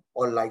learn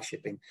or like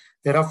shipping.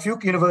 There are few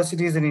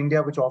universities in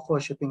India which offer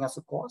shipping as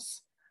a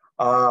course,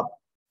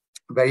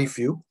 very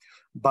few,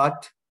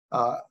 but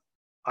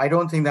I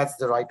don't think that's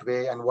the right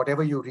way. And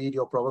whatever you read,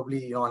 you're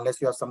probably, unless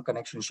you have some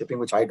connection in shipping,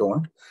 which I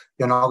don't,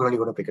 you're not really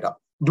going to pick it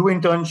up. Do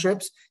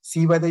internships,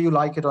 see whether you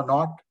like it or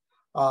not.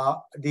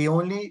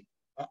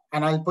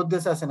 And I'll put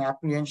this as an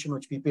apprehension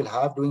which people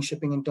have doing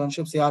shipping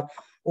internships. They are,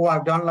 oh,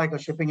 I've done like a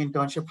shipping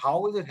internship.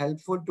 How is it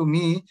helpful to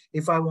me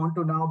if I want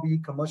to now be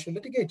commercial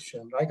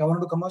litigation, right? I want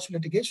to do commercial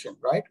litigation,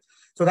 right?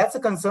 So that's a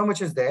concern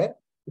which is there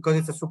because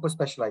it's a super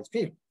specialized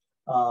field.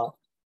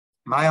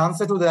 My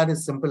answer to that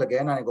is simple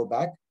again, and I go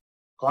back.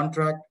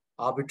 Contract,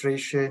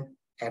 arbitration,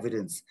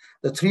 evidence.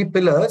 The 3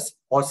 pillars,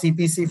 or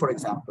CPC, for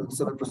example,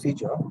 civil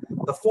procedure,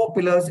 the 4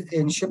 pillars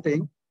in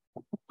shipping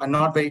are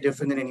not very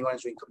different than anyone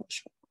who's doing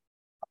commercial.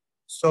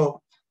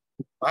 So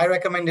my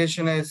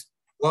recommendation is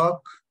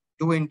work,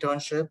 do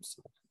internships.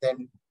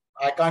 Then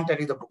I can't tell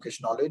you the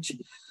bookish knowledge.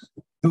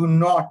 Do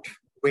not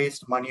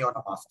waste money on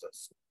a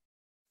master's.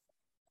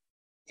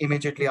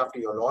 Immediately after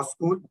your law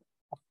school,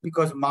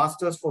 because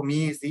masters for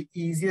me is the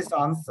easiest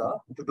answer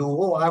to do.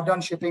 Oh, I've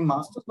done shipping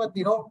masters, but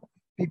people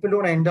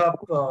don't end up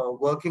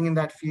working in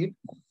that field.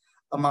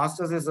 A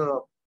master's is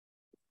the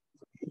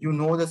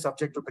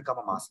subject to become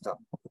a master.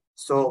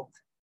 So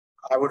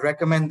I would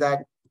recommend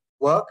that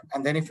work,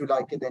 and then if you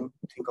like it, then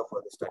think of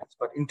further studies.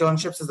 But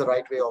internships is the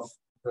right way of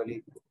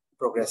really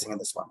progressing in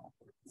this one.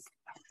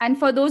 And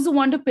for those who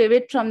want to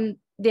pivot from,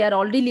 they are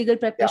already legal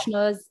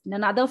practitioners in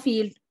another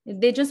field,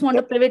 they just want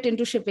to pivot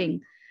into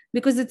shipping,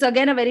 because it's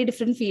again a very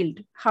different field.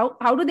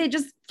 How do they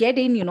just get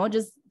in,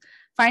 just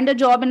find a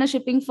job in a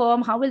shipping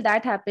firm? How will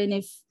that happen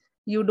if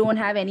you don't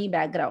have any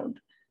background?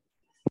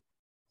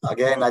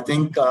 Again, I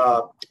think,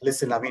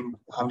 listen, I mean,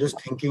 I'm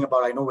just thinking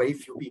about, I know very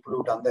few people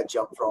who've done that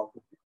jump from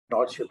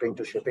not shipping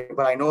to shipping,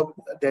 but I know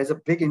there's a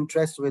big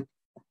interest with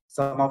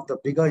some of the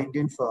bigger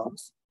Indian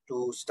firms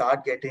to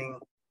start getting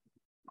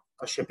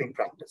a shipping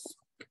practice,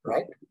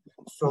 right?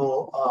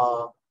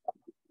 So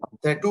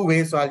there are two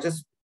ways. So I'll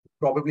just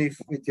probably,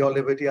 with your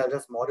liberty, I'll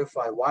just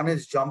modify. One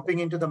is jumping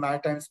into the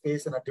maritime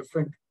space in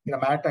a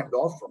maritime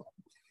law firm.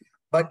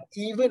 But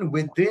even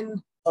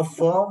within a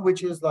firm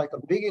which is like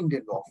a big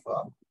Indian law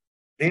firm,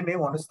 they may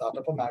want to start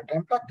up a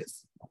maritime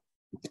practice.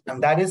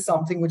 And that is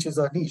something which is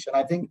a niche. And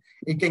I think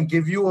it can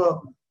give you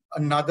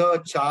another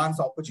chance,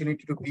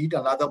 opportunity to meet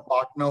another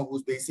partner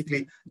who's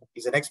basically,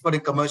 he's an expert in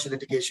commercial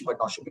litigation, but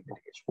not shipping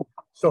litigation.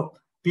 So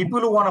people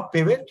who want to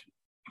pivot,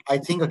 I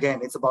think,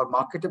 again, it's about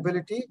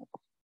marketability.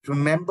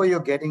 Remember,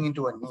 you're getting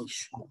into a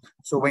niche.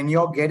 So when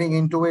you're getting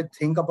into it,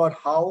 think about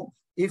how,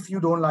 if you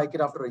don't like it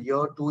after a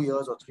year, 2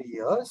 years, or 3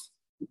 years,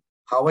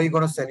 how are you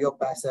going to sell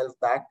yourself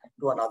back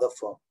to another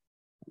firm?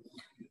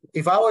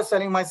 If I was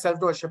selling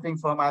myself to a shipping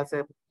firm, I'll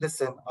say,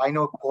 listen, I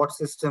know court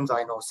systems,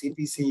 I know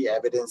CPC,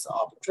 evidence,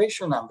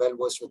 arbitration, I'm well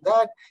versed with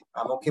that.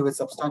 I'm okay with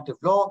substantive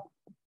law.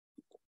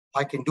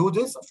 I can do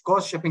this. Of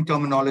course, shipping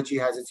terminology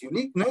has its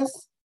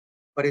uniqueness,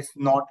 but it's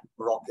not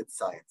rocket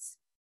science.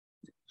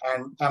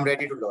 And I'm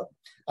ready to learn.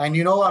 And,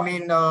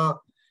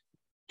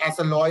 as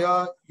a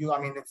lawyer,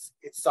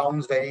 it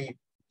sounds very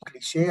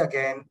cliche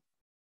again,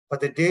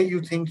 but the day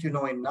you think you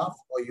know enough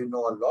or you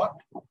know a lot,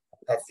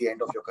 that's the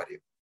end of your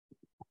career.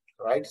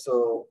 Right?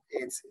 So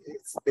it's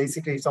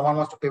basically, if someone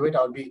wants to pivot,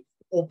 I'll be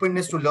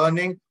openness to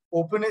learning,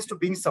 openness to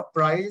being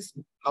surprised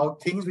how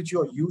things which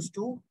you are used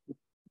to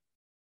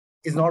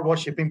is not what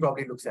shipping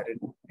probably looks at it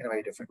in a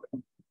very different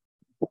way.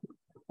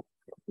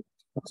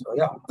 So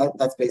yeah,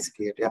 that's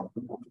basically it. Yeah.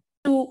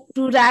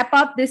 To wrap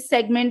up this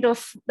segment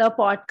of the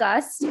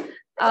podcast,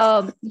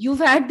 you've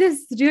had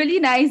this really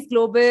nice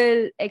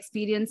global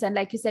experience, and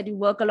like you said, you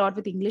work a lot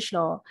with English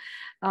law.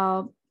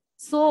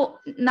 So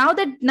now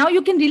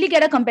you can really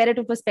get a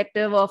comparative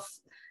perspective of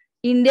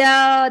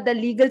India, the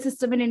legal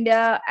system in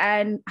India,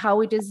 and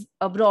how it is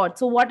abroad.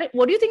 So what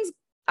do you think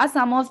are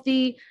some of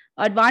the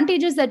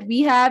advantages that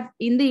we have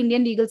in the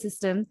Indian legal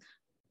system,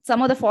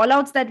 some of the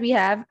fallouts that we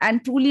have,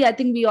 and truly I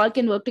think we all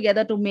can work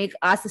together to make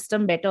our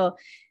system better,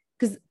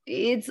 because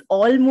it's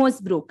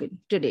almost broken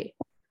today.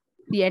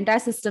 The entire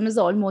system is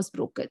almost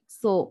broken.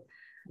 So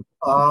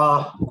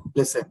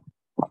listen,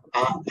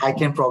 I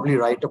can probably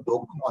write a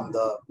book on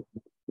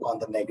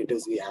the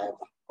negatives we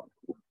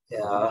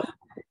have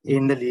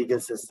in the legal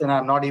system.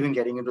 I'm not even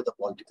getting into the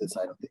political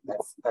side of it.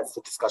 That's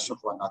the discussion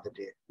for another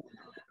day.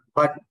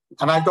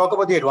 And I'll talk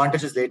about the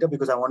advantages later,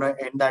 because I want to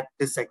end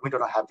this segment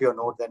on a happier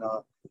note than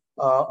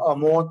a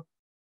more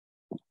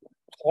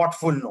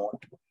thoughtful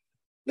note.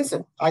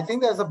 Listen, I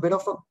think there's a bit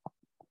of a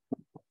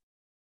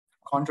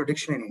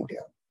contradiction in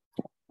India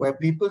where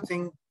people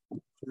think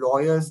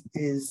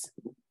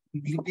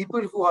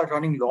people who are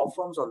running law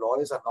firms or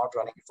lawyers are not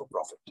running it for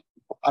profit.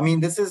 I mean,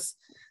 this is,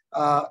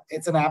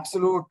 it's an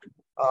absolute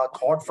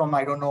thought from,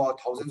 I don't know,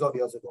 thousands of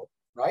years ago,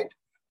 right?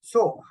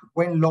 So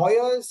when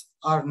lawyers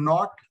are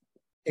not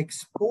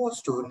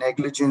exposed to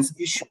negligence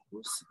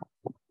issues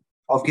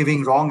of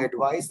giving wrong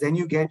advice, then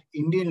you get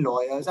Indian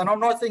lawyers, and I'm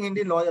not saying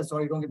Indian lawyers,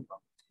 sorry, don't get me wrong.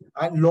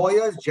 And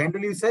lawyers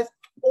generally say,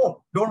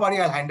 oh, don't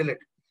worry, I'll handle it.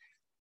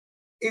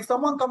 If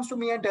someone comes to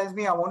me and tells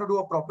me I want to do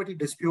a property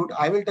dispute,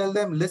 I will tell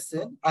them,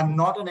 listen, I'm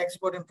not an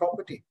expert in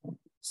property.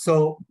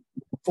 So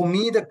for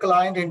me, the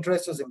client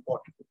interest is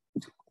important.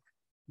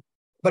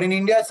 But in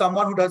India,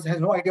 someone who has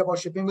no idea about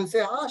shipping will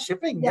say,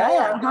 shipping.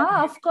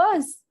 Yeah, of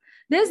course.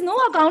 There's no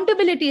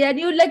accountability. And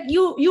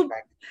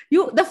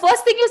the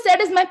first thing you said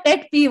is my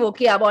pet peeve,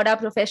 about our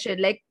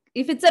profession. Like,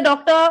 if it's a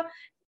doctor,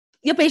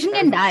 your patient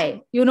can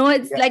die.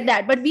 It's like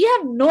that. But we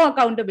have no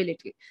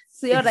accountability.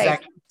 So you're right.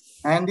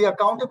 And the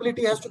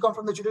accountability has to come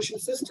from the judicial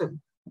system,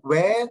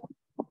 where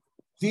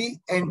the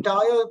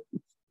entire,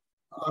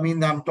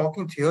 I'm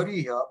talking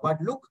theory here,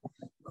 but look,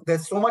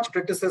 there's so much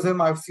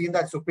criticism. I've seen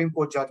that Supreme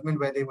Court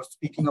judgment where they were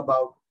speaking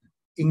about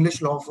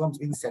English law firms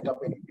being set up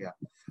in India.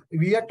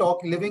 We are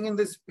living in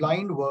this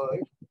blind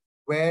world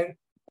where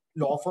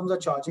law firms are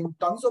charging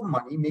tons of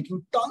money,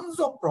 making tons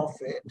of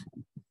profit,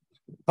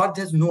 but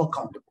there's no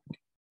accountability,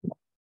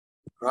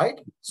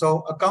 right?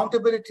 So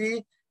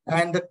accountability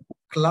and the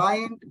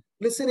client,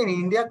 listen, in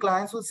India,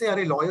 clients will say,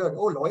 lawyers,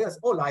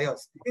 oh,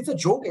 liars. It's a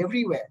joke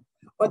everywhere,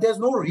 but there's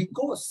no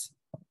recourse.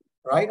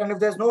 right? And if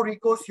there's no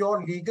recourse,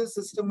 your legal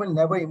system will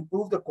never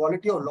improve. The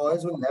quality of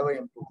lawyers will never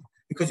improve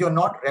because you're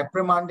not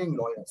reprimanding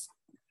lawyers.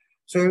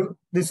 So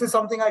this is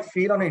something I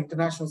feel on an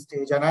international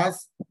stage. And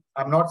as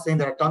I'm not saying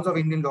there are tons of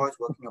Indian lawyers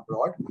working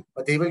abroad,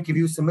 but they will give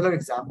you similar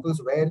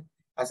examples where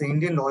as an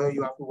Indian lawyer,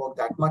 you have to work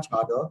that much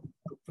harder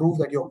to prove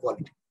that you're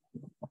quality.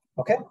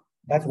 Okay,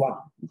 that's one.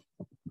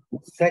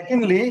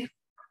 Secondly,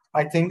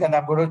 I think, and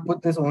I'm going to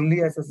put this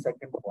only as a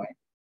second point,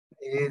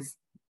 is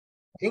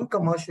in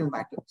commercial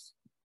matters,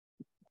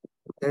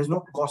 there's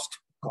no cost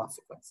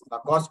consequences. Now,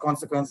 cost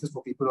consequences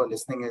for people who are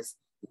listening is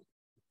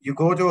you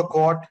go to a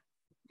court,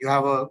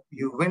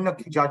 you win a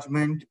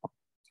judgment,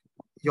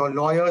 your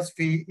lawyer's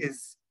fee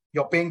is,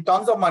 you're paying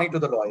tons of money to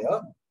the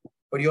lawyer,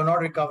 but you're not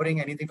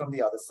recovering anything from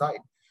the other side.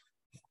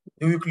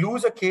 You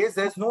lose a case,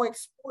 there's no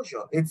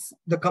exposure. It's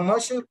the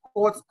Commercial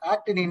Courts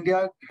Act in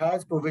India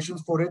has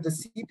provisions for it. The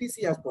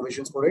CPC has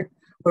provisions for it.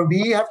 But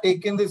we have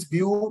taken this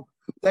view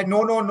that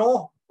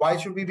no. Why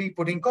should we be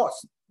putting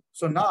costs?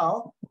 So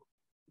now,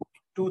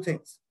 two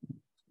things.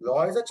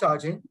 Lawyers are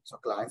charging, so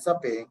clients are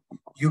paying.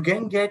 You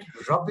can get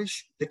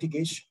rubbish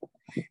litigation.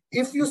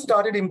 If you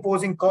started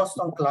imposing costs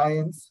on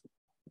clients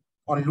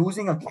on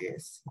losing a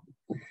case,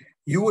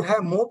 you would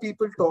have more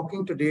people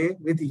talking today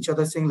with each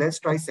other saying, let's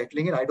try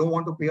settling it. I don't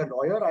want to pay a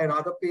lawyer. I'd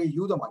rather pay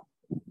you the money,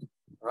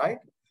 right?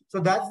 So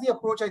that's the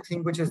approach, I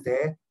think, which is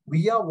there.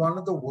 We are one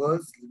of the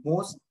world's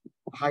most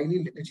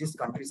highly litigious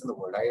countries in the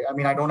world. I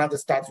mean, I don't have the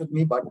stats with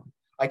me, but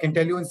I can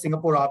tell you in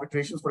Singapore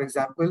arbitrations, for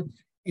example,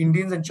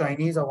 Indians and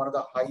Chinese are one of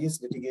the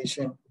highest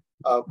litigation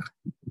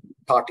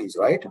parties,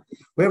 right?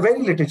 We're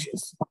very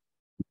litigious.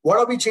 What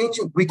are we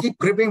changing? We keep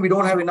cribbing. We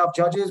don't have enough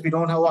judges. We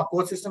don't have, our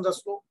court systems are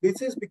slow. This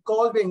is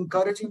because we're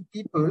encouraging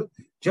people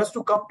just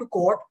to come to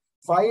court,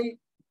 file,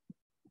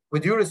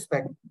 with due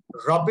respect,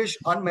 rubbish,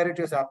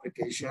 unmeritorious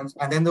applications,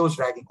 and then those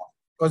dragging on.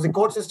 Because the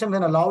court system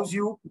then allows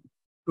you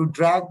to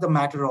drag the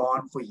matter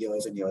on for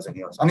years and years and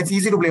years. And it's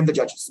easy to blame the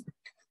judges.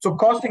 So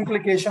cost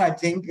implication, I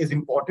think, is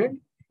important.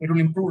 It will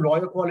improve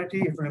lawyer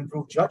quality, it will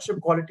improve judgeship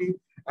quality,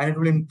 and it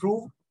will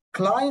improve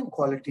client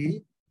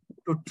quality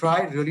to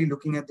try really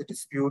looking at the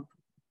dispute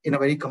in a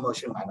very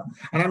commercial manner.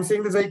 And I'm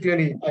saying this very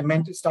clearly. I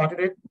meant to started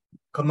it,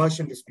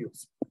 commercial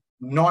disputes,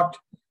 not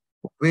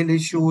will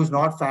issues,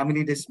 not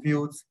family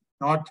disputes,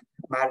 not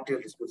marital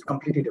disputes,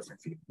 completely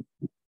different field.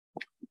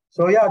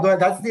 So yeah,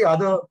 that's the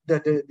other,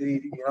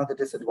 the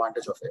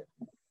disadvantage of it.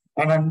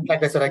 And then,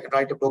 like I said, I could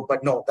write a book,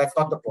 but no, that's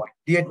not the point.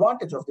 The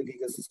advantage of the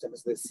legal system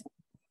is this.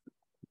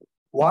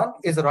 One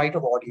is the right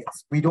of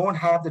audience. We don't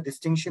have the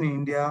distinction in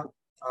India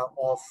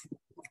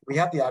we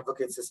have the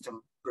advocate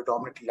system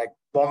predominantly, like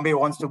Bombay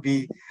wants to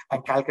be,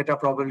 and Calcutta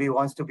probably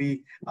wants to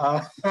be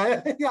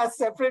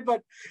separate,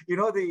 but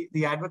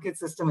the advocate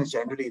system is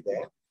generally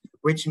there,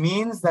 which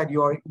means that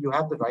you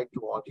have the right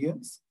to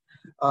audience,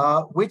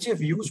 which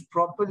if used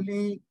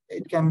properly,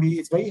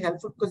 it's very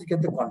helpful because you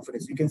get the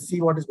confidence. You can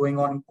see what is going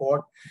on in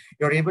court.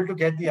 You're able to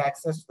get the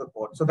access to the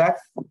court. So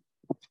that's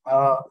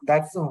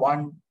the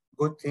one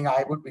good thing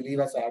I would believe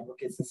as an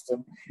advocate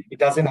system. It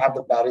doesn't have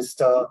the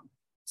barrister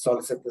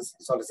solicitor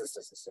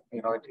system.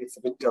 It's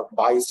a bit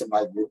biased in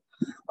my view,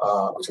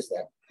 which is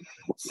there.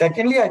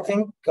 Secondly, I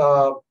think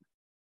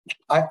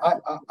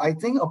I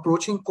think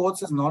approaching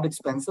courts is not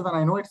expensive, and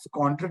I know it's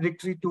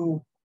contradictory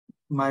to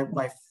my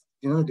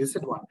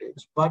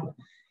disadvantage. But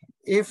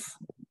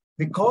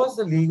because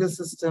the legal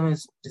system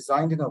is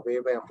designed in a way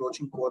where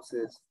approaching courts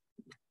is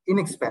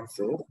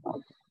inexpensive,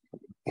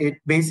 it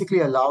basically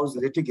allows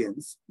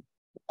litigants,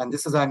 and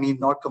this is, I mean,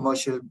 not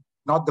commercial,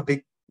 not the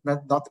big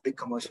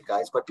commercial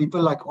guys, but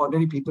people like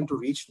ordinary people to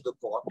reach to the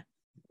court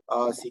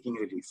seeking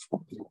relief.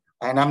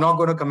 And I'm not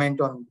going to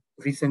comment on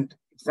recent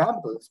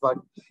examples, but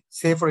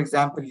say, for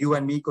example, you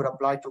and me could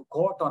apply to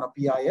court on a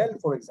PIL,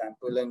 for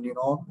example, and,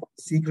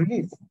 seek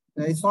relief.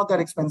 It's not that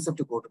expensive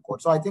to go to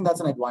court. So I think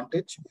that's an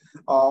advantage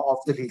of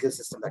the legal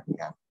system that we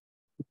have.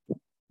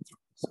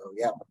 So,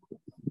 yeah.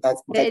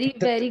 That's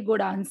very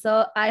good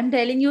answer. I'm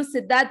telling you,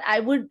 Siddharth, I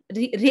would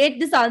rate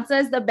this answer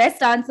as the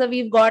best answer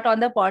we've got on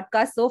the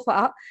podcast so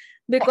far,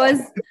 because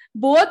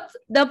both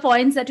the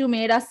points that you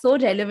made are so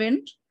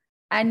relevant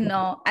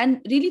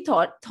and really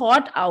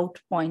thought out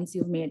points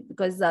you've made.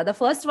 Because the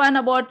first one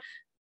about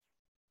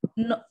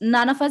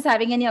none of us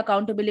having any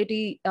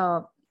accountability,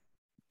 that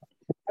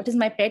is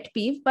my pet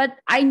peeve, but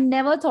I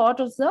never thought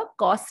of the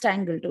cost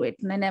angle to it.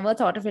 And I never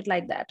thought of it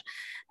like that.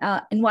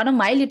 In one of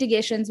my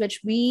litigations,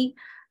 which we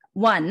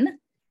won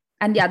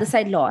and the other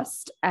side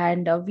lost,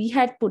 and we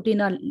had put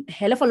in a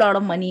hell of a lot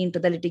of money into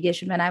the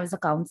litigation when I was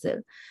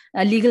a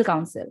legal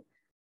counsel.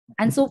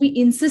 And so we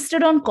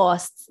insisted on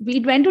costs. We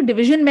went to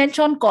division bench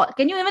on cost.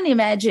 Can you even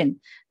imagine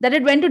that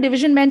it went to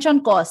division bench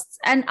on costs?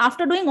 And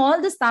after doing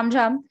all this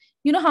tamjam,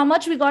 you know how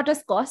much we got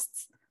as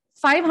costs?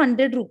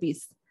 500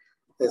 rupees.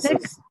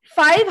 Like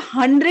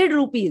 500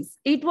 rupees.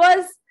 It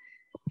was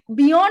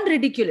beyond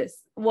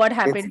ridiculous what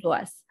happened to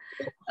us.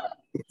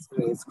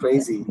 It's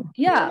crazy.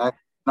 Yeah.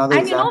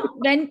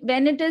 And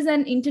when it is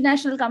an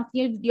international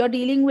company, you're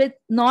dealing with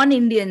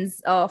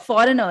non-Indians,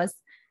 foreigners.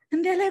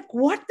 And they're like,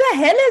 what the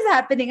hell is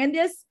happening? And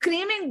they're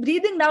screaming,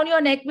 breathing down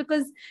your neck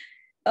because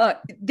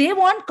they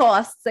want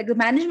costs. Like the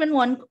management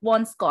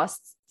wants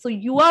costs. So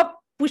you are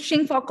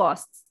pushing for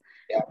costs.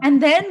 Yeah.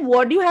 And then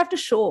what do you have to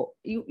show?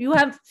 You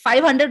have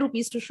 500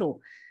 rupees to show.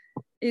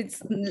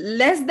 It's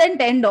less than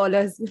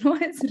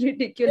 $10. It's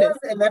ridiculous.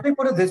 Yeah, let me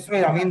put it this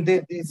way. I mean,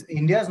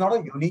 India is not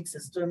a unique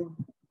system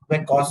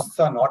where costs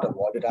are not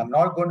avoided. I'm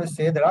not going to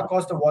say there are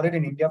costs avoided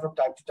in India from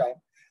time to time.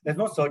 There's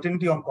no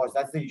certainty on cost.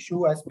 That's the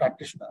issue as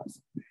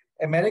practitioners.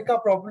 America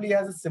probably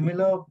has a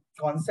similar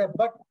concept,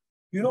 but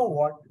you know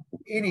what?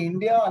 In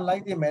India,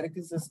 unlike the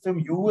American system,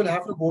 you will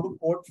have to go to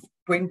court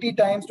 20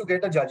 times to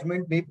get a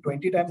judgment, maybe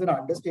 20 times an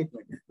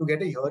understatement to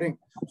get a hearing.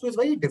 So it's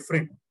very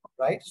different,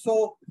 right?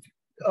 So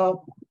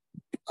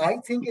I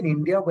think in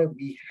India, where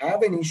we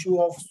have an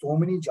issue of so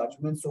many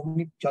judgments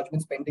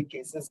pending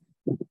cases,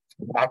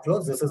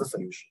 backlogs, this is a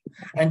solution.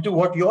 And to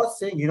what you're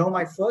saying,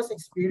 my first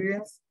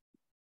experience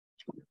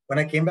when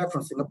I came back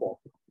from Singapore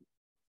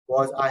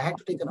was I had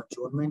to take an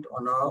adjournment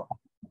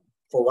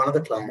for one of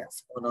the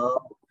clients on a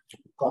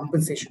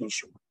compensation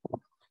issue.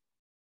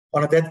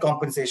 On a death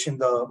compensation,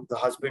 the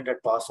husband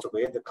had passed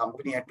away. The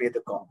company had paid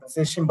the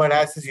compensation, but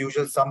as is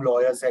usual, some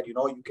lawyer said, you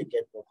can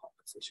get more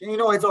compensation.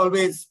 It's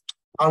always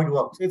how it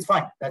works. It's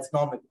fine. That's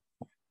normal.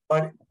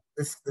 But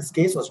this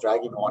case was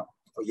dragging on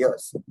for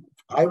years.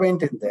 I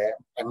went in there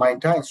and my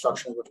entire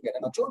instructions were to get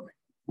an adjournment.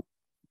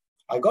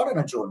 I got an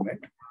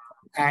adjournment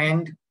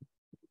and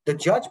the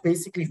judge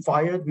basically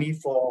fired me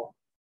for,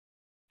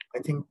 I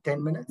think,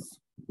 10 minutes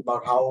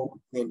about how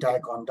the entire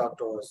conduct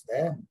was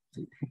there.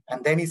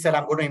 And then he said,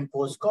 I'm going to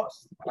impose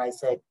costs. And I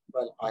said,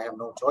 well, I have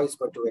no choice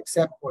but to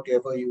accept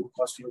whatever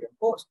cost you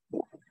impose.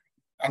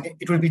 And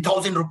it will be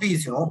 1,000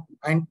 rupees,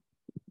 And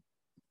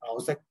I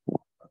was like,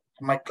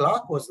 my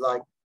clerk was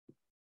like,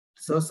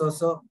 sir,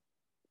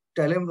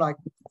 tell him like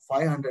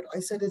 500. I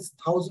said, it's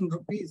 1,000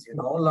 rupees,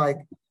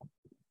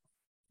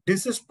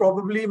 this is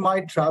probably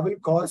my travel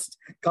cost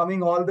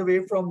coming all the way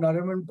from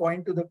Nariman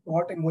Point to the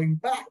court and going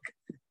back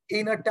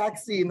in a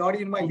taxi, not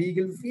in my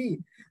legal fee.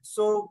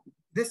 So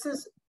this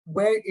is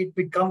where it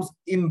becomes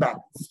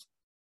imbalanced.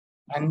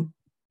 And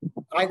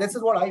this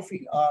is what I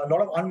feel. A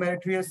lot of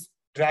unmeritorious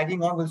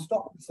dragging on will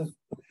stop.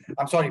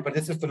 I'm sorry, but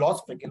this is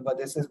philosophical, but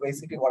this is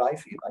basically what I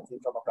feel, I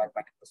think, from a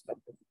pragmatic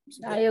perspective.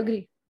 So, I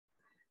agree.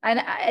 And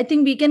I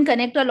think we can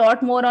connect a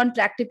lot more on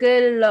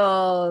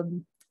practical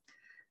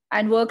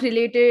and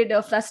work-related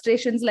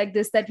frustrations like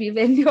this that we've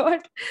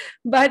endured.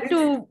 But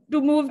to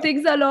move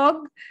things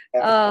along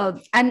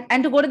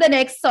and to go to the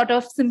next sort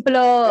of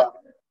simpler,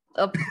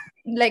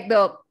 like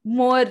the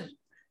more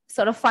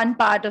sort of fun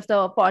part of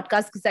the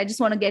podcast, because I just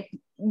want to get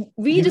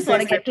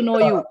to know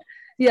you.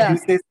 Yeah. You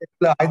say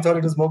similar. I thought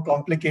it was more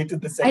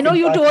complicated. I know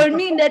you told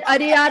me that,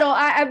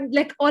 I'm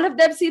like, all of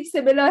them seem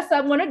similar. So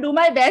I'm going to do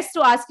my best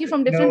to ask you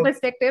from different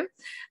perspectives.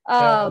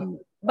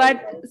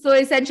 But so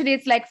essentially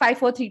it's like 5,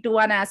 4, 3, 2,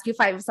 1. I ask you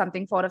 5 of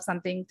something, 4 of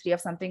something, 3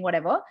 of something,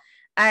 whatever.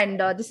 And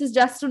this is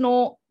just to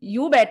know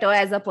you better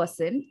as a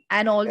person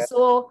and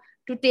also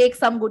to take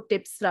some good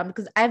tips from,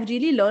 because I've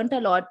really learned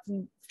a lot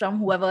from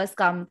whoever has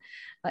come,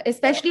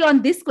 especially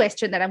on this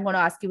question that I'm going to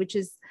ask you, which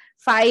is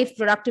 5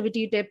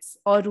 productivity tips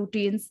or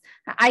routines.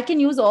 I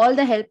can use all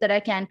the help that I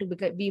can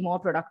to be more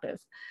productive.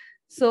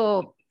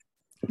 So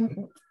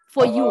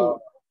for you.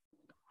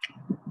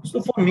 So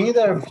for me,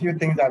 there are a few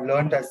things I've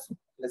learned I'm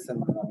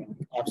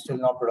still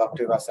not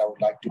productive as I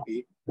would like to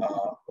be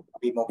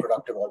more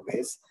productive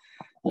always.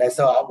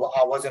 Lesser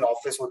hours in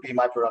office would be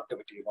my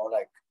productivity,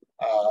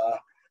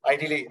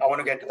 ideally I want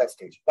to get to that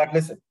stage. But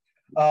listen,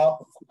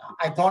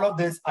 I thought of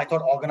this. I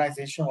thought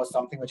organization was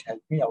something which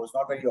helped me. I was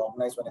not very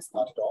organized when I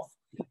started off,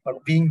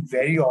 but being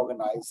very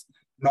organized,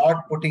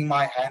 not putting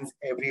my hands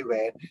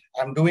everywhere.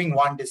 I'm doing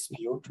one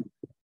dispute.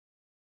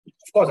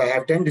 Of course, I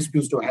have 10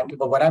 disputes to handle,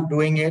 but when I'm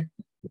doing it,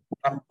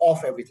 I'm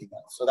off everything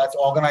else. So that's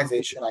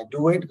organization. I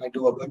do it. I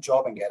do a good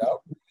job and get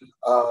out.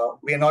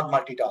 We are not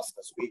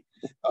multitaskers.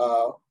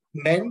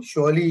 Men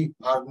surely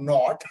are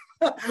not.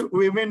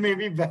 Women may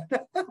be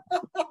better.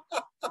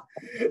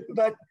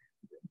 But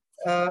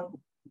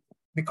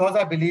because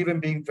I believe in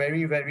being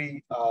very,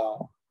 very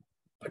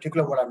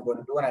particular what I'm going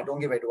to do, and I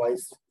don't give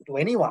advice to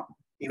anyone,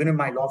 even in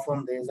my law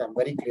firm days, I'm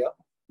very clear.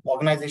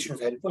 Organization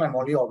is helpful. I'm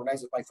only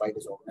organized if my file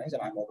is organized,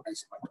 and I'm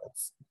organized in my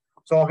thoughts.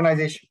 So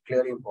organization,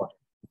 clearly important.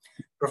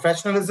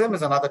 Professionalism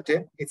is another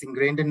tip. It's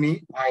ingrained in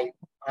me.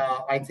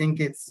 I think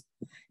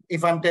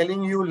if I'm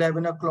telling you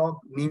 11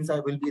 o'clock means I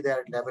will be there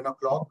at 11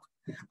 o'clock.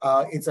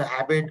 It's a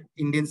habit,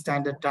 Indian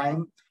Standard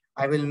Time.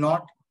 I will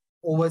not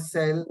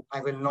oversell. I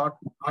will not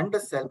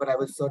undersell, but I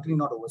will certainly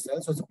not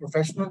oversell. So it's a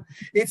professional.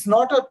 It's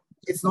not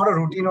a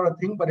routine or a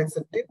thing, but it's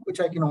a tip which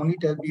I can only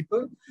tell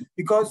people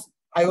because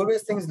I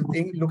always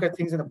look at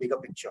things in a bigger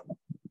picture.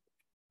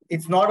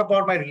 It's not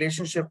about my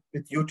relationship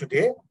with you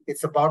today.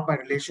 It's about my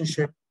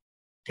relationship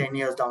 10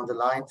 years down the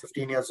line,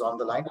 15 years down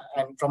the line,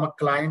 and from a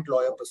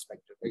client-lawyer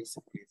perspective, very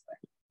simply, it's that.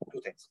 2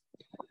 things.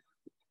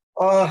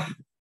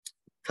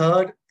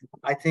 Third,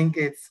 I think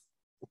it's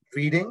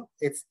reading.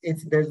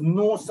 There's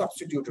no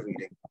substitute to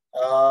reading.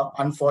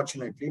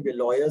 Unfortunately, we're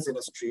lawyers in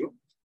a stream.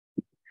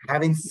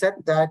 Having said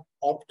that,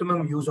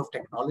 optimum use of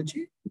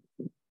technology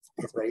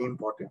is very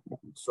important.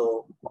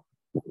 So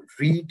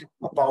read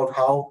about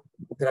how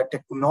there are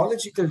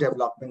technological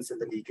developments in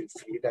the legal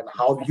field and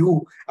how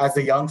you, as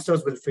the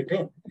youngsters, will fit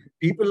in.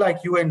 People like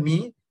you and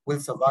me will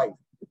survive.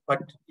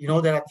 But,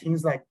 there are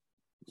things like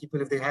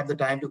people, if they have the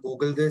time to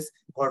Google this,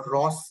 called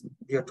Ross,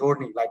 the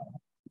attorney, like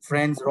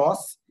Friends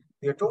Ross,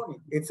 the attorney.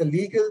 It's a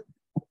legal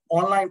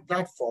online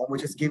platform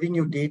which is giving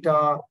you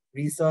data,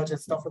 research, and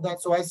stuff like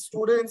that. So as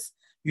students,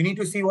 you need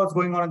to see what's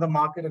going on in the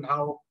market and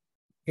how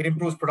it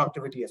improves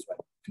productivity as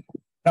well.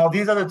 Now,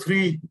 these are the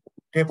 3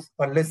 tips,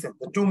 but listen,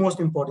 the 2 most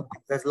important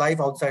things. There's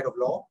life outside of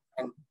law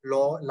and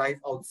life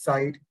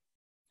outside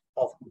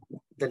of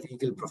the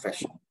legal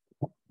profession.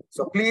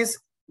 So please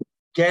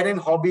get in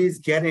hobbies,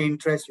 get in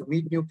interest. You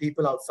meet new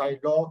people outside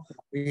law.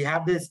 We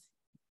have this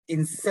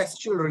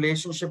incestual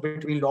relationship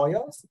between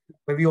lawyers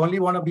where we only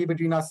want to be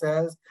between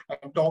ourselves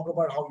and talk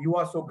about how you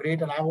are so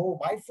great. And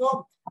my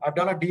firm, I've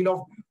done a deal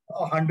of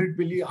 100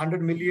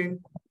 million.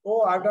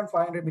 Oh, I've done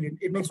 500 million.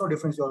 It makes no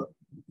difference. Your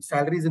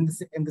salary is in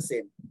the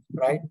same,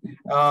 right?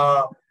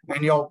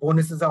 And your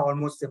bonuses are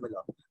almost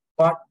similar.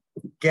 But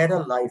get a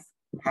life,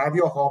 have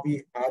your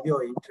hobby, have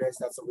your interest.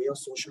 That's a way of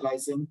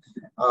socializing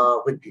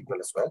with people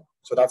as well.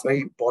 So that's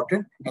very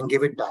important, and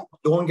give it time.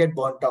 Don't get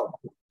burnt out.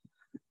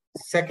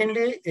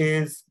 Secondly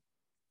is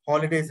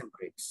holidays and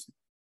breaks.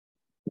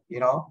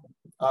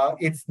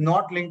 It's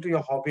not linked to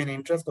your hobby and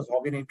interest, because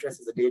hobby and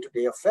interest is a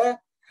day-to-day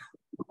affair.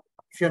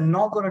 If you're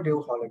not going to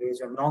do holidays,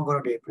 you're not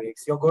going to do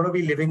breaks, you're going to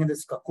be living in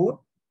this cocoon.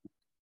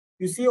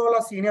 You see all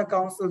our senior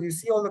counsels, you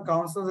see all the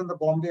counsels in the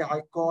Bombay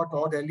High Court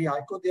or Delhi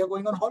High Court, they are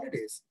going on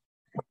holidays.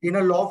 In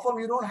a law firm,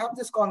 you don't have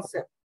this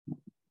concept,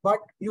 but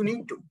you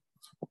need to.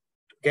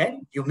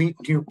 Again, you meet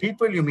new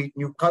people, you meet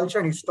new culture,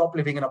 and you stop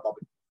living in a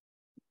bubble.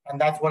 And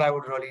that's what I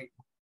would really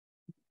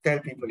tell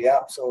people.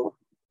 Yeah. So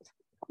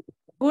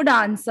good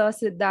answer,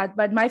 Siddharth.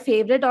 But my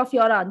favorite of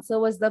your answer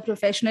was the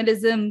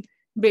professionalism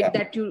bit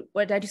that you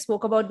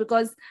spoke about,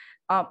 because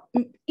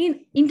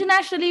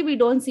internationally we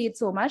don't see it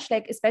so much.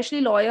 Like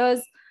especially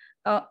lawyers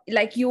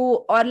like you,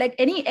 or like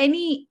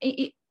any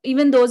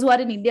even those who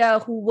are in India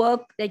who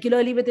work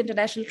regularly with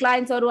international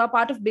clients or who are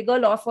part of bigger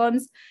law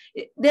firms,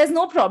 there's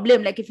no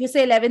problem. Like if you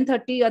say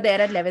 11:30, you're there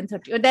at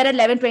 11:30, you're there at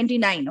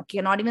 11:29. Okay,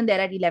 you're not even there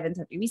at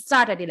 11:30. We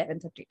start at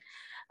 11:30.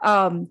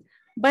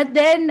 But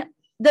then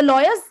the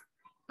lawyers,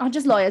 not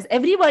just lawyers,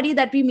 everybody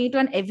that we meet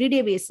on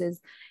everyday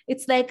basis,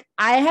 it's like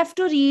I have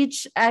to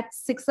reach at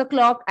 6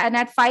 o'clock, and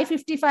at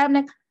 5:55, I'm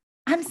like,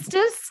 I'm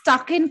still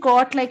stuck in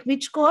court. Like,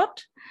 which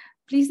court?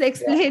 Please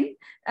explain.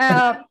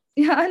 Yeah,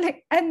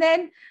 and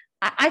then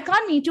I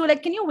can't meet you.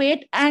 Like, can you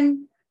wait?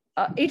 And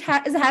it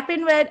has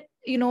happened where,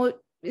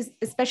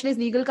 especially as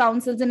legal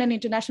counsels in an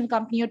international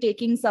company, you're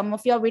taking some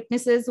of your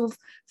witnesses who've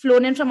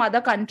flown in from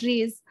other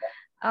countries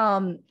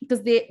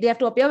because they have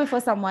to appear before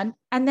someone.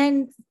 And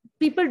then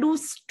people do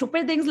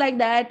stupid things like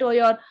that, or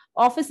your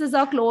offices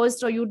are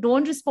closed, or you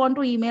don't respond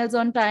to emails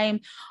on time,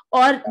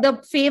 or the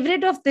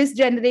favorite of this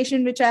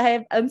generation, which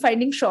I'm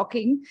finding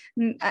shocking.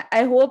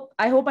 I hope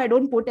I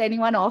don't put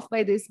anyone off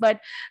by this,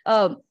 but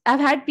I've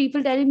had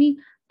people telling me,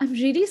 I'm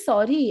really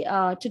sorry,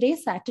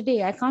 today's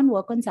Saturday, I can't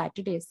work on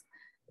Saturdays.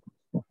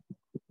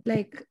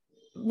 Like,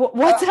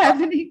 what's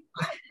happening?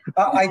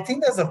 I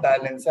think there's a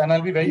balance, and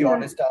I'll be very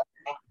honest.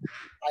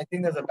 I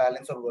think there's a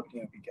balance of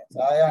working on weekends.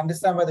 I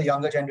understand where the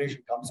younger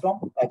generation comes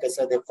from. Like I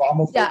said, they're far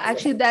more. Yeah,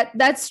 actually,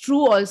 that's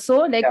true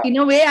also. Like, in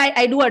a way,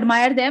 I do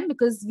admire them,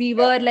 because we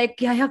were like,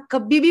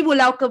 kabhi bhi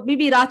bulao, kabhi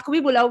bhi raat ko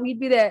bhi bulao, we'd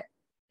be there.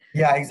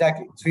 Yeah,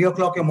 exactly. 3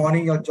 o'clock in the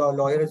morning, your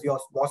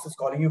boss is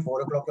calling you.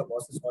 4 o'clock, your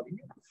boss is calling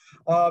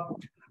you.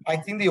 I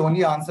think the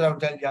only answer I would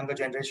tell younger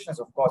generation is,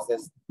 of course,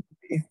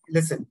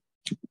 listen,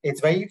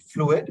 it's very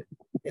fluid.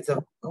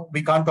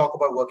 We can't talk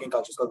about working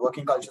cultures, because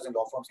working cultures in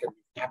law firms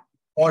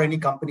or any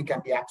company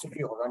can be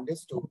absolutely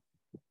horrendous too.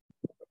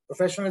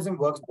 Professionalism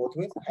works both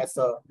ways.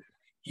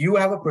 You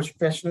have a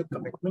professional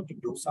commitment to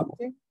do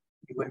something,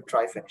 you will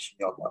try finishing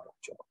your part of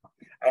the job.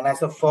 And as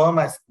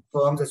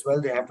firms as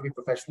well, they have to be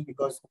professional,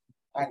 because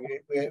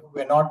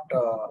we're not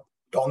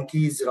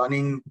donkeys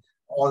running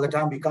all the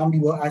time. We can't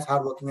be as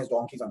hardworking as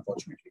donkeys,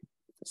 unfortunately.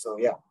 So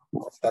yeah,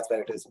 that's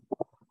where it is.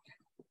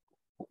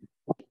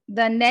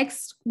 The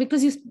next,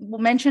 because you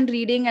mentioned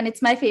reading, and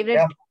it's my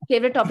favorite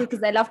topic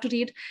because I love to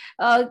read.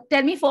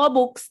 Tell me 4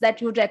 books that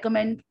you would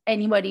recommend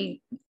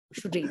anybody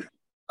should read.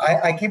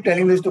 I keep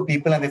telling this to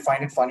people and they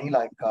find it funny.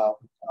 Like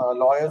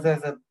lawyers,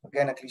 there's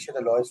again a cliche the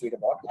lawyers read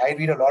about. I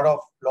read a lot of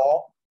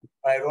law,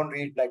 but I don't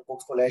read like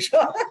books for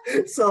leisure.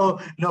 So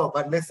no,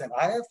 but listen,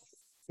 I have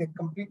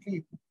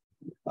completely.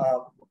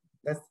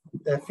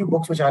 There are a few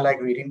books which I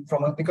like reading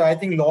because I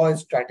think law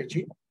is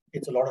strategy.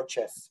 It's a lot of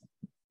chess,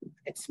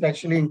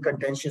 especially in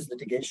contentious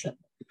litigation,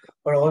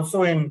 but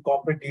also in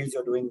corporate deals,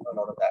 you're doing a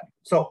lot of that.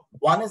 So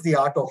one is The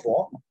Art of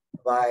War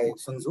by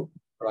Sun Tzu,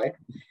 right?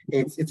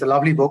 It's a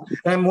lovely book.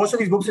 And most of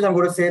these books, which I'm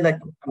going to say, like,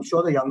 I'm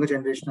sure the younger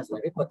generation has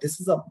read it, but this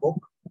is a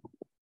book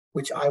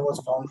which I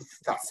found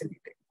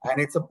fascinating. And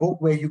it's a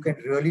book where you can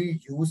really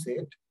use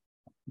it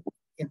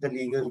in the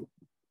legal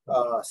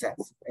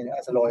sense,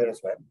 as a lawyer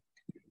as well.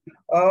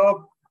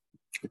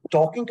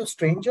 Talking to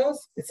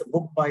Strangers, it's a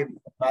book by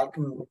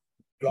Malcolm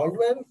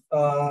Gladwell,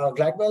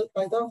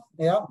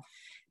 yeah.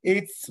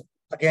 It's,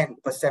 again,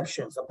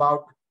 perceptions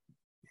about,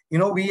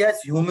 we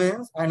as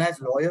humans and as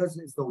lawyers,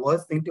 is the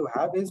worst thing to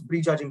have is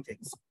prejudging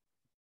things.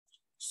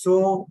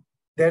 So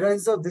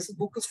this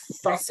book is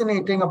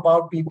fascinating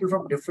about people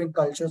from different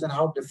cultures and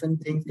how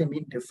different things can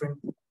mean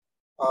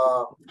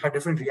have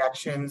different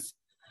reactions.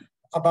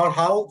 About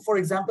how, for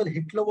example,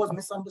 Hitler was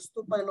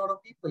misunderstood by a lot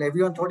of people.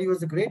 Everyone thought he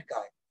was a great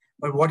guy.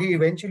 But what he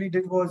eventually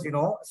did was,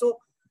 so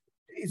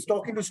it's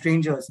Talking to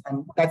Strangers.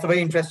 And that's a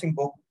very interesting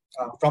book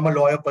from a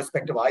lawyer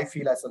perspective, I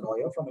feel, as a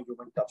lawyer, from a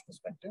human touch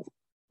perspective.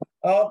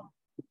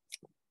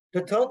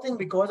 The third thing,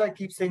 because I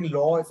keep saying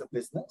law is a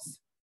business,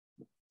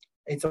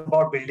 it's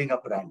about building a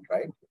brand,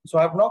 right? So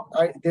there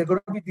are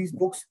going to be these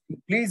books.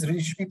 Please,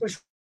 people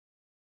should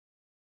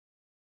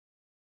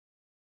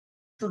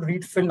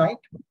read Phil Knight.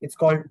 It's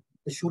called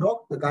The Shoe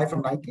Dog, the guy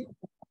from Nike,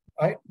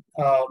 right?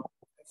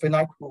 Phil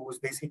Knight, who was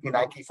basically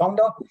Nike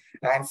founder,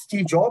 and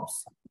Steve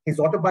Jobs, his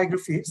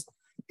autobiographies.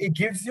 It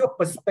gives you a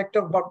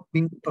perspective about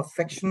being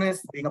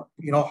perfectionist,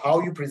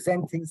 how you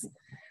present things.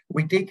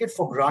 We take it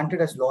for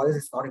granted as lawyers.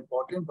 It's not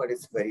important, but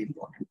it's very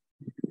important.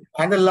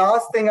 And the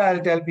last thing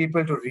I'll tell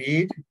people to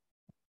read,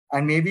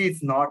 and maybe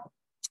it's not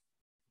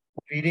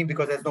reading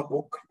because there's no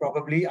book,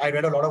 probably. I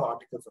read a lot of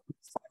articles of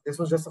this. This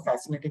was just a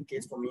fascinating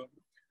case for me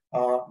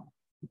of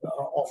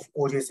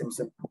O.J.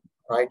 Simpson,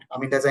 right? I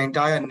mean, there's an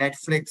entire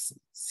Netflix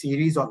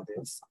series on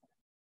this.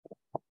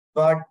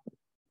 But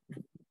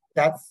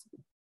that's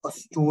a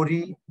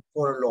story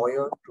for a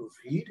lawyer to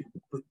read,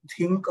 to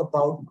think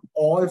about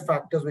all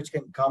factors which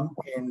can come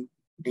in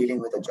dealing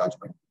with a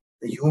judgment,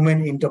 the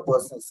human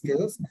interpersonal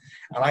skills.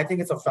 And I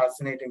think it's a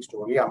fascinating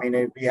story. I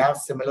mean, we have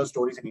similar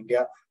stories in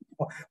India.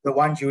 The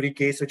one jury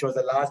case, which was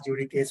the last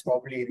jury case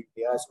probably in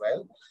India as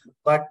well.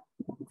 But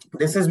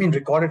this has been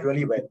recorded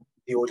really well,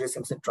 the O.J.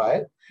 Simpson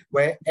trial,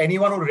 where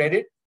anyone who read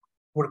it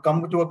would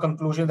come to a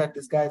conclusion that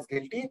this guy is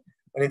guilty.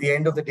 But at the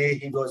end of the day,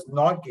 he was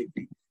not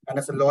guilty. And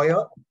as a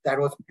lawyer, that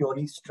was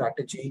purely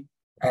strategy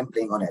and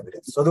playing on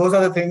evidence. So those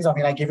are the things. I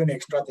mean, I give you an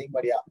extra thing,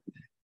 but yeah.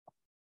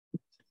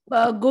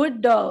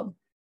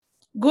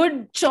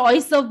 Good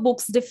choice of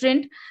books.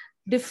 Different.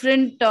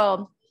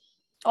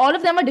 All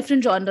of them are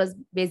different genres,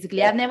 basically.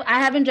 Yeah. I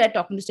haven't read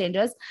Talking to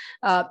Strangers.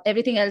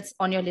 Everything else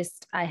on your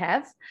list I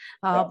have.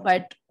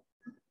 But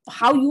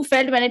how you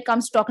felt when it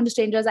comes to Talking to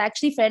Strangers, I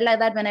actually felt like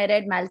that when I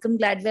read Malcolm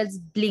Gladwell's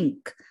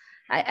Blink.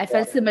 I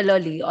felt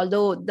similarly,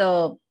 although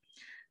the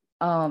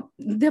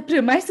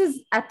premise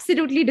is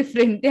absolutely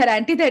different. They are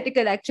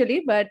antithetical,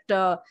 actually, but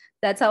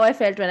that's how I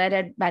felt when I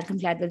read Malcolm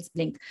Gladwell's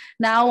Blink.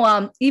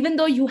 Now, even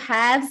though you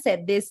have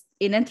said this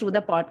in and through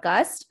the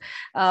podcast,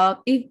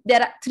 if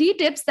there are 3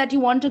 tips that you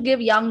want to give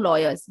young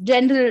lawyers,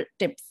 general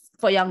tips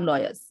for young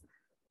lawyers.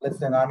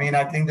 Listen, I mean,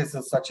 I think this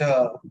is such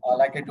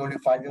like I told you,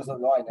 5 years of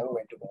law, I never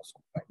went to law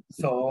school, right?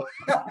 So,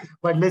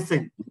 but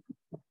listen,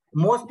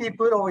 most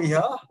people over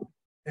here,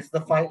 it's the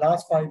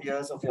last 5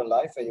 years of your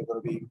life where you're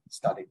going to be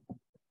studying.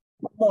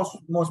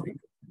 Most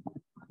people.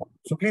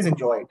 So please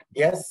enjoy it.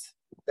 Yes,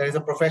 there is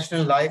a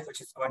professional life which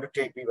is going to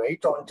be very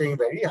daunting,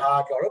 very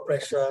hard, a lot of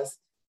pressures.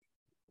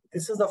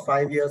 This is the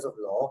 5 years of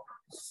law.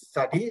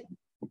 Study,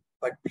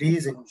 but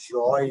please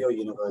enjoy your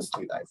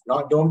university life.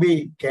 Don't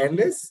be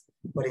careless,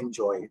 but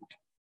enjoy it.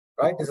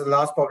 Right? This is the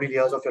last probably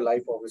years of your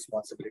life of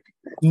responsibility.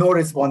 No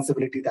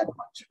responsibility that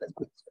much.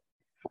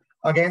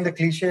 Again, the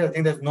cliche, I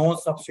think there's no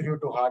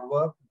substitute to hard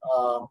work.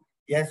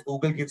 Yes,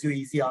 Google gives you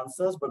easy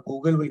answers, but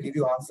Google will give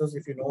you answers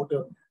if you know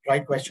the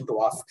right question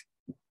to ask.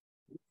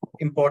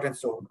 Important.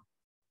 So,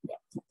 yeah.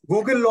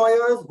 Google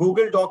lawyers,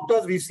 Google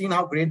doctors, we've seen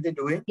how great they're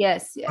doing.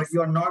 Yes. But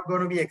you're not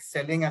going to be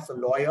excelling as a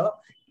lawyer.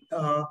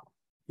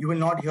 You will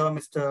not hear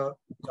Mr.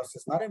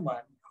 Justice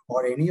Nariman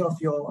or any of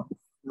your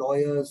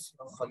lawyers,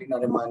 Fali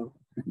Nariman,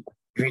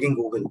 reading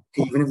Google.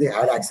 Even if they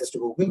had access to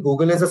Google,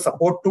 Google is a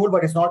support tool,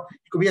 but it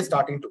could be a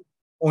starting tool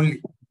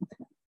only.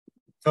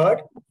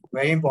 Third,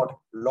 very important,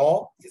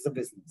 law is a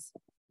business.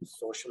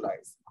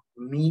 Socialize,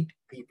 meet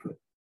people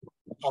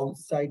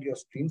outside your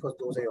stream because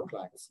those are your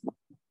clients.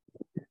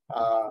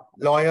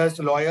 Lawyers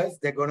to lawyers,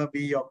 they're going to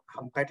be your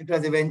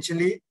competitors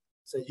eventually.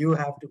 So you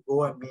have to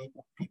go and meet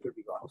people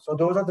beyond. So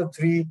those are the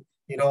 3,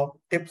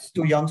 tips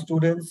to young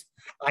students.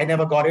 I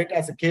never got it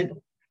as a kid.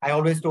 I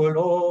always told,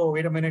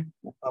 wait a minute,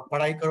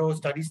 padhai karo,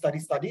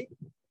 study.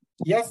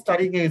 Yes,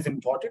 studying is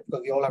important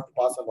because we all have to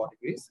pass our law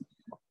degrees,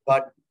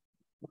 but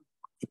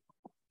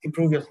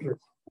improve your skills.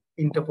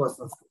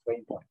 Interpersonal skills, very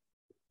important.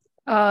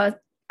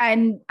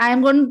 And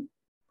I'm going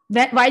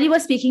to, while you were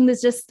speaking,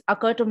 this just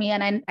occurred to me,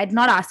 and I did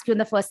not ask you in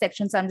the first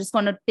section, so I'm just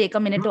going to take a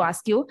minute to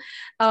ask you,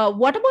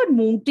 what about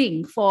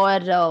mooting for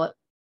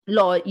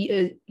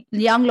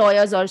young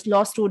lawyers or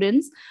law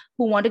students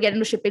who want to get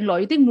into shipping law?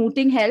 You think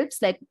mooting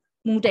helps, like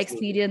moot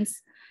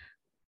experience?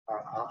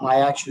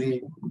 I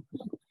actually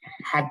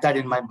had that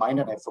in my mind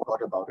and I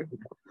forgot about it.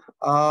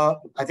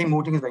 I think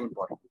mooting is very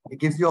important. It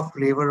gives you a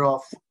flavor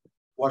of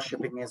what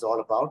shipping is all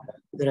about.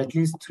 There are at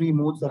least 3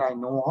 modes that I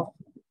know of.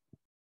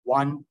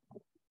 One,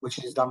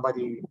 which is done by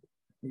the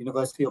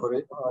University of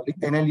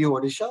NLU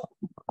Odisha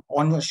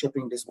on a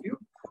shipping dispute.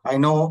 I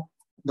know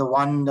the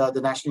one,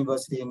 the National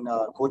University in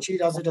Kochi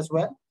does it as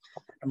well.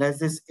 And there's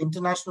this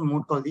international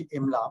mood called the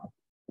IMLA,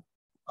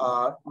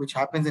 which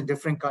happens in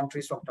different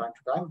countries from time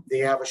to time. They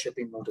have a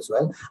shipping mood as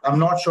well. I'm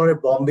not sure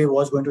if Bombay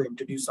was going to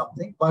introduce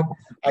something, but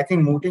I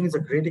think mooting is a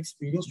great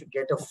experience to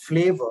get a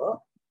flavor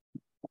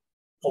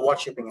of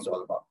what shipping is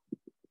all about.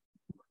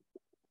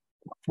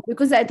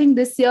 Because I think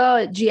this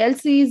year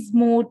GLC's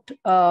mood,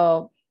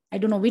 I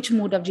don't know which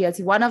mood of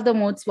GLC, one of the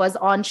modes was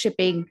on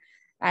shipping.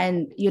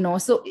 And,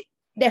 so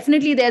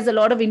definitely there's a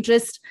lot of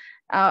interest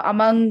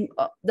among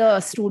the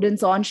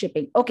students on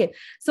shipping. Okay.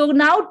 So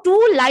now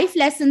 2 life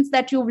lessons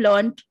that you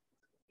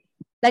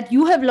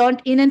have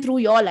learned in and through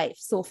your life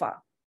so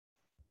far.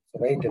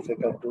 It's very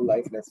difficult. 2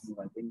 life lessons,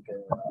 I think.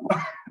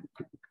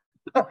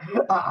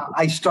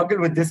 I struggle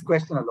with this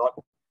question a lot.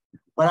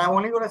 But I'm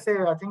only going to say,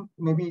 I think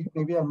maybe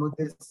I'm with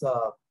this.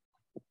 I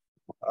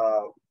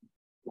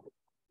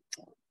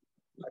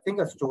think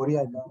a story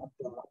I learned.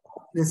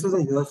 This was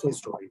a hearsay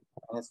story,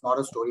 and it's not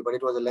a story, but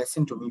it was a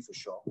lesson to me for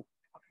sure.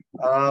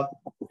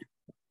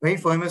 Very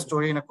famous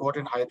story in a court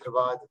in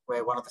Hyderabad,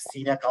 where one of the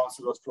senior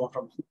counsel was flown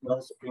from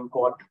the Supreme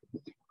Court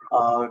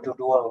to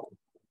do a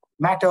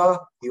matter.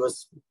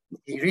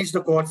 He reached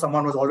the court.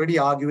 Someone was already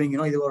arguing.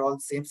 They were all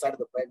the same side of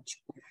the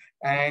bench,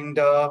 and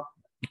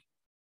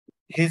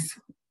his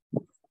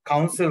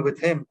counsel with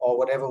him, or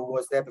whatever who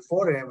was there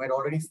before him, had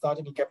already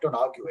started. He kept on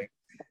arguing,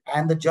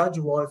 and the judge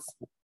was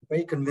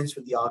very convinced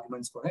with the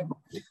arguments for him.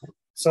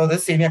 So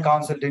this senior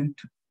counsel didn't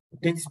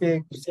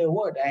say a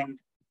word, and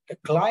the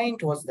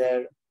client was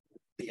there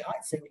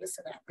behind saying,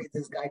 "Listen, I paid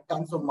this guy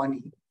tons of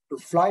money to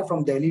fly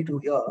from Delhi to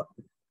here.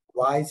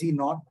 Why is he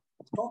not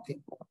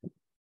talking?"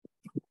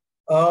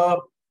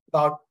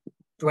 About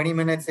 20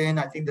 minutes in,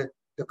 I think the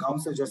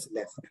counsel just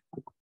left,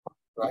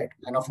 right?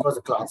 And of course,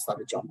 the client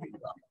started jumping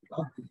around.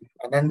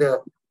 And then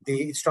the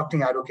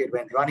instructing advocate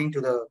went running to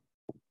the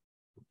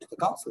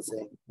counsel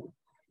saying,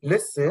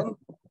 "Listen,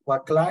 our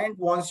client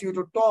wants you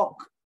to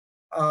talk.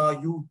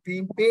 You've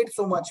been paid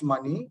so much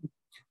money,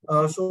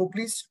 so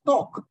please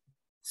talk.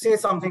 Say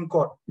something,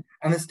 court."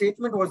 And the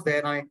statement was there,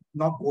 and I'm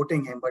not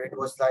quoting him, but it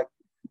was like,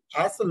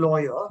 "As a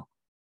lawyer,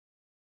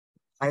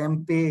 I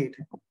am paid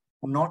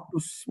not to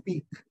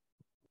speak,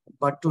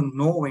 but to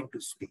know when to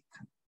speak."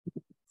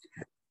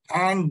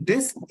 And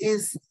this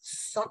is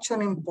such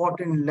an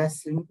important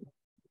lesson,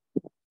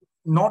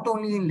 not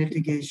only in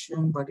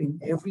litigation, but in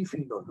every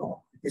field of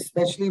law,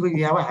 especially when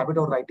we have a habit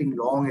of writing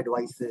long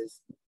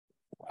advices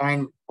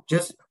and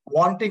just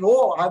wanting,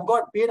 "Oh, I've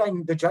got paid,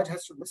 the judge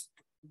has to listen."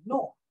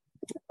 No,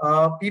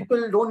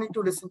 people don't need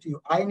to listen to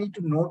you. I need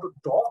to know to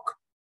talk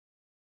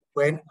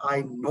when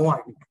I know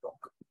I need to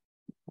talk.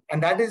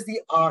 And that is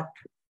the art.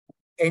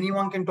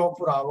 Anyone can talk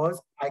for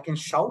hours. I can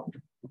shout.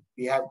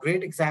 We have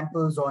great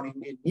examples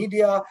in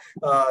media,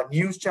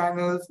 news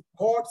channels,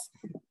 courts,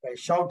 where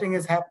shouting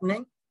is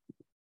happening.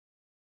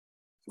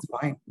 It's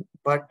fine.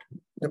 But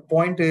the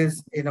point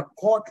is, in a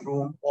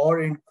courtroom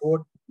or in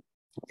court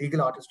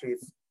legal artistry,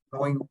 is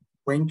knowing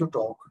when to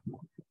talk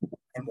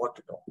and what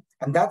to talk.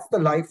 And that's the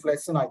life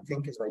lesson I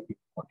think is very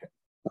important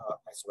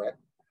as well.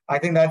 I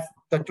think that's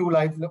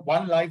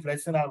one life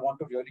lesson I want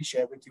to really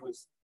share with you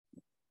is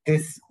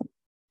this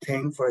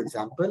thing, for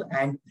example.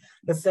 And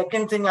the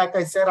second thing, like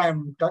I said, I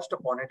touched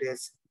upon it,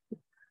 is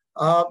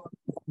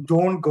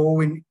don't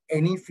go in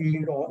any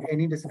field or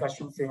any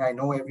discussion saying, "I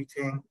know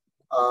everything."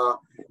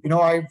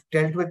 I've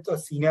dealt with a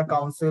senior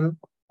counsel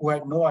who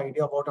had no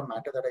idea about a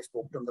matter that I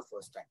spoke to him the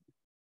first time.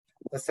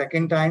 The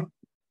second time,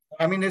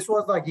 this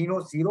was like, he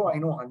knows 0, I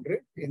know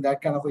 100 in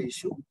that kind of an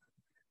issue.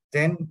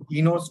 Then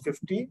he knows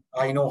 50,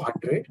 I know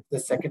 100. The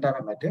second time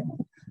I met him.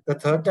 The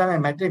third time I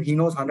met him, he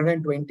knows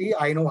 120,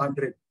 I know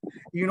 100.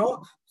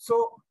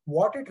 So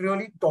what it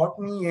really taught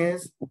me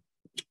is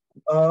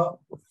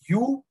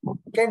you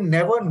can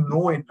never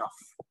know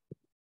enough.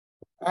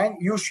 And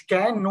you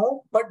can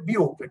know, but be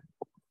open.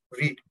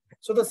 Read.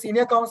 So the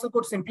senior counsel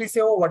could simply say,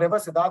 "Oh, whatever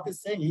Siddharth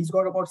is saying, he's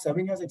got about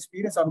 7 years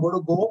experience. I'm going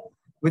to go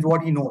with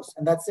what he knows."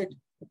 And that's it.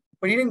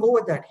 But he didn't go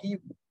with that. He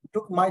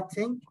took my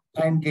thing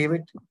and gave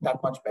it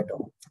that much better.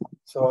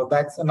 So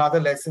that's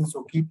another lesson.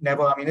 So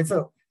it's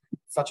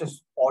such an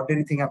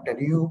ordinary thing I'm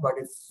telling you, but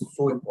it's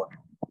so important.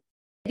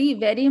 Very,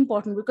 very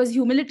important, because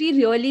humility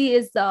really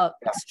is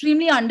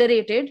extremely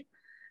underrated.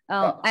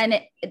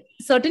 And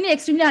certainly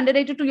extremely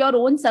underrated to your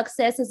own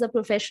success as a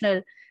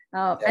professional.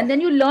 And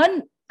then you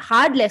learn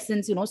hard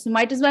lessons, so you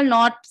might as well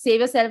not spare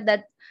yourself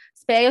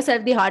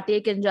the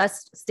heartache and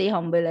just stay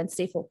humble and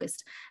stay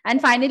focused.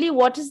 And finally,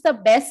 what is the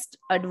best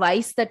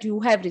advice that you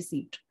have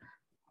received?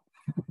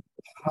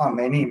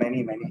 Many. But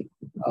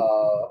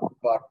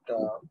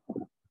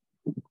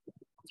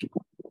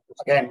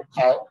again,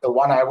 the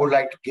one I would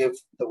like to give,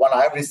 the one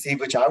I've received,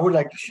 which I would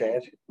like to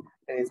share,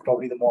 is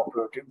probably the more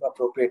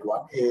appropriate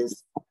one,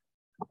 is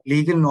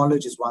legal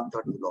knowledge is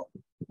 1/3 of the law,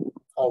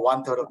 or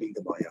 1/3 of being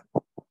the lawyer,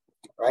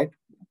 right?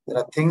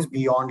 there are things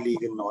beyond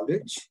legal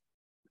knowledge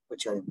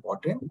which are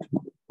important.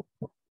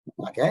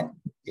 Again,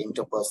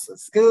 interpersonal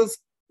skills,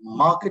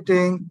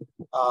 marketing,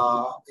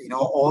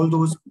 all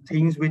those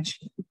things which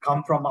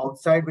come from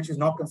outside, which is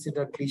not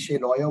considered cliche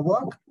lawyer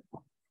work.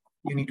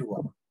 You need to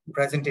work.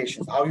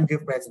 Presentations, how you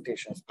give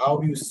presentations,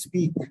 how you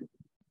speak.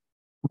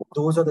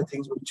 Those are the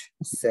things which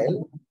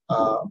sell.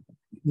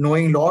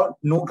 Knowing law,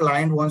 no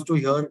client wants to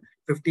hear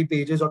 50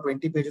 pages or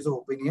 20 pages of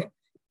opinion.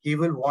 He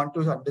will want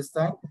to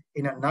understand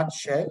in a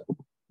nutshell,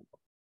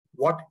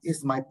 what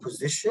is my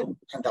position,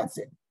 and that's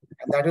it.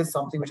 And that is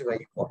something which is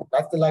very important.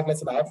 That's the life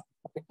lesson I have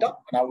picked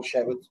up, and I will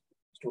share with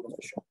students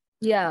for sure.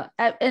 Yeah,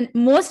 and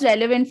most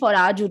relevant for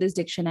our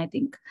jurisdiction, I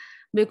think,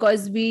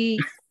 because we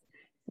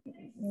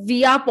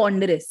are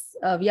ponderous.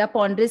 We are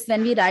ponderous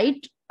when we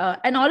write,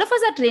 and all of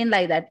us are trained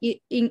like that.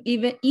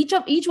 Even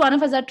each one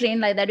of us are trained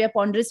like that. We are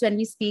ponderous when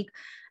we speak,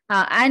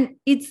 and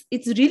it's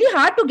really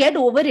hard to get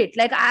over it.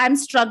 Like, I'm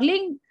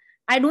struggling.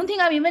 I don't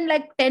think I'm even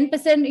like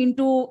 10%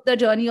 into the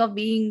journey of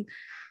being,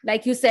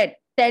 like you said,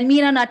 tell me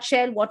in a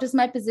nutshell, what is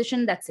my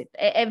position? That's it.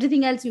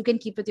 Everything else you can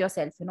keep with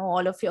yourself,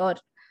 all of your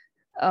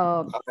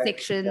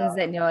sections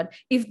and your,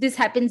 if this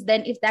happens,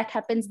 then if that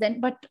happens,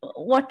 then, but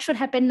what should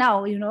happen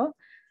now,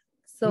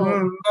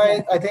 So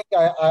I think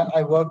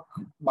I work,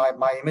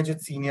 my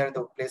immediate senior,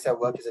 the place I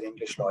work, is an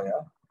English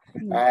lawyer.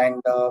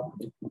 And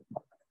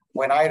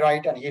when I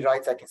write and he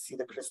writes, I can see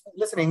the crispness.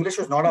 Listen, English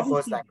is not our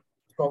first language.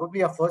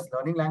 Probably our first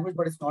learning language,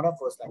 but it's not our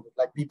first language.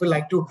 Like, people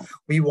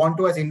we want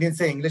to, as Indians,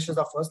 say English is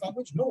our first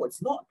language. No,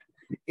 it's not.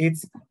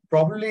 It's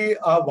probably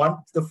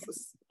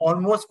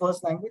almost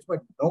first language,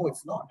 but no,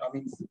 it's not. I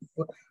mean,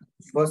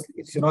 first,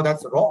 it's,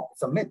 that's wrong.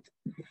 It's a myth.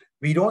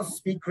 We don't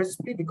speak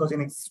crisply because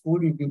in school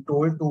we've been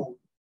told to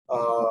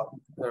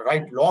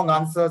write long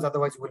answers,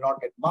 otherwise you will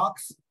not get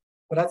marks.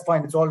 But that's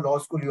fine. It's all law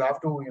school. You have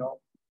to,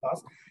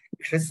 pass.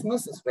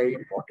 Crispness is very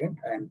important,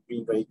 and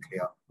being very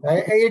clear.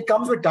 It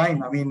comes with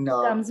time. I mean,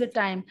 comes with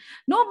time.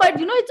 No,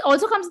 but it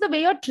also comes the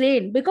way you're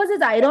trained, because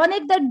it's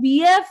ironic that we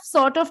have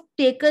sort of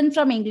taken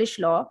from English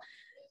law,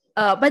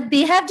 but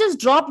they have just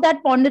dropped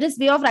that ponderous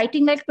way of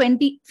writing like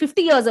 50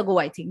 years ago.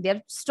 I think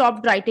they've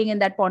stopped writing in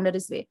that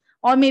ponderous way,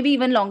 or maybe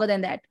even longer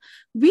than that.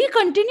 We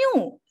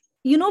continue.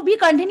 We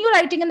continue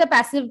writing in the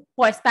passive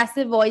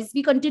voice.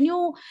 We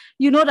continue,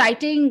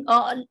 writing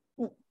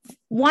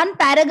one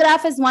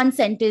paragraph is one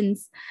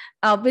sentence,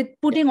 with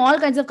putting all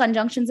kinds of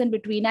conjunctions in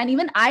between. And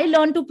even I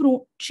learned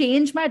to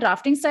change my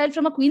drafting style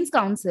from a Queen's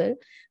Counsel. I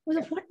was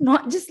like, what?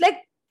 Not just like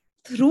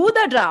through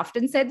the draft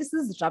and said, this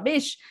is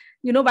rubbish.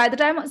 By the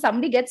time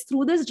somebody gets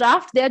through this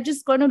draft, they're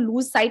just going to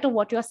lose sight of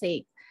what you're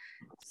saying.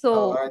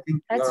 So I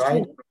think that's you're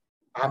right. true.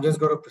 I'm just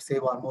going to say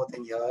one more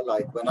thing here.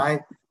 Like,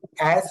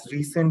 as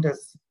recent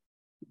as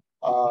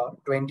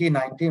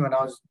 2019, when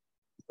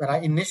I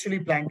initially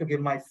planned to give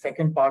my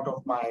second part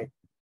of my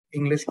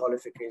English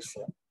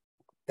qualification,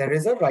 there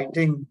is a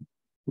writing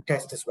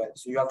test as well.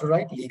 So you have to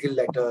write legal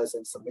letters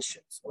and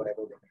submissions,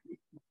 whatever they may be.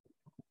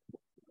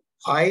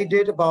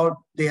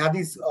 They have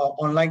these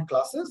online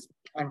classes,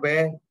 and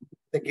where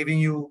they're giving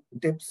you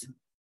tips.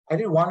 I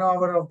did 1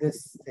 hour of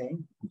this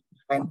thing,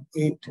 and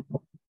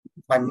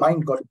my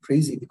mind got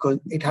crazy because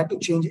it had to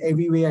change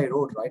every way I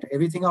wrote, right?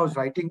 Everything I was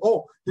writing,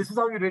 oh, this is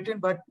how you've written,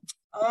 but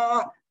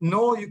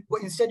no,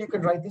 instead you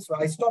can write this way.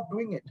 I stopped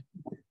doing it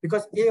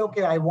because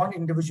I want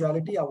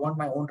individuality. I want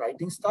my own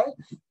writing style,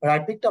 but I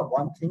picked up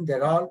one thing.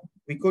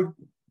 We could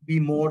be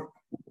more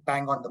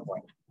bang on the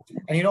point.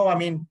 And I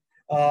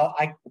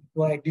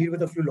deal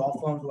with a few law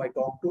firms who I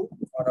talk to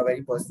on a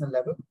very personal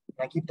level.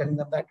 And I keep telling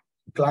them that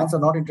clients are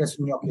not interested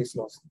in your case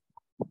laws.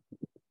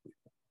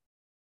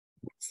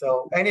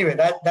 So anyway,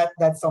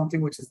 that's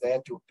something which is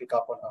there to pick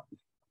up on a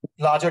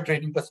larger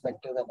training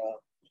perspective and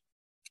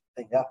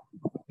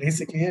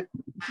basically it.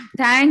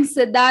 Thanks,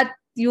 Siddharth.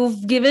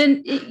 You've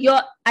given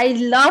I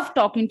love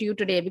talking to you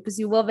today, because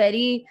you were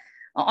very,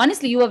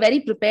 honestly, you were very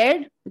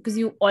prepared, because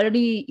you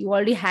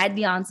already had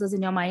the answers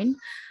in your mind.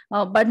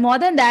 But more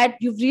than that,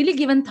 you've really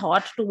given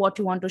thought to what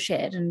you want to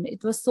share. And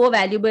it was so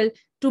valuable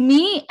to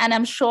me, and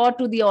I'm sure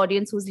to the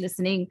audience who's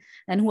listening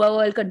and whoever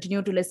will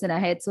continue to listen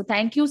ahead. So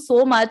thank you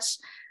so much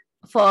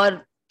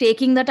for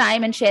taking the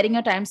time and sharing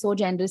your time so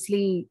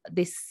generously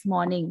this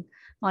morning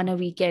on a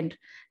weekend.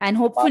 And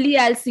hopefully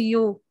I'll see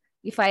you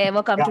if I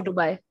ever come to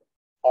Dubai.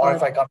 Or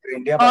if I come to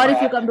India. Or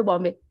if you come to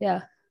Bombay.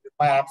 Yeah.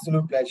 My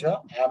absolute pleasure.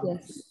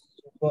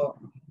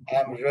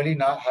 I'm really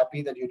not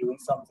happy that you're doing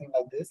something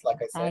like this.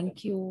 Like I said,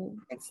 thank you.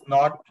 It's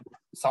not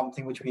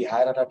something which we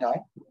had at a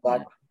time,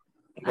 but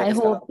I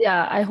hope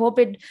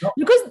it,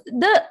 because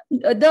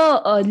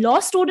the law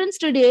students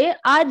today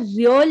are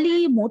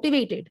really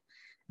motivated.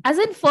 As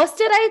in first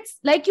year,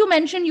 like you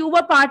mentioned, you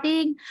were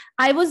partying.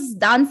 I was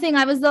dancing.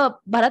 I was the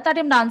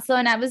Bharatanatyam dancer,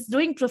 and I was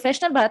doing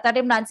professional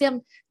Bharatanatyam dancing.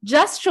 I'm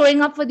just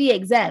showing up for the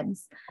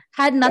exams.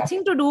 Had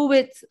nothing to do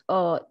with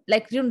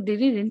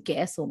didn't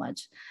care so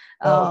much.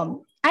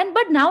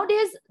 But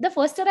nowadays the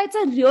first yearites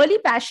are really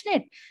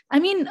passionate. I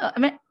mean,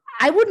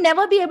 I would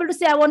never be able to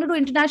say I want to do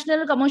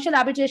international commercial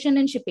arbitration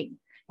in shipping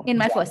in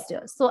my first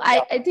year. So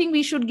I think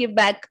we should give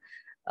back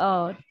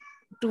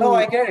No,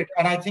 I get it.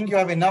 And I think you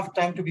have enough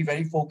time to be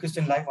very focused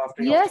in life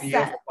after your 3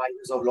 years or 5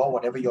 years of law,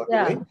 whatever you're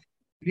doing.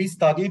 Please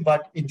study,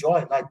 but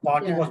enjoy. Like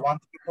partying was one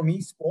thing for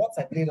me. Sports,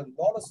 I played a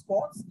lot of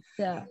sports.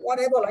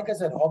 Whatever, like I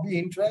said, hobby,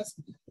 interest.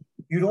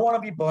 You don't want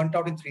to be burnt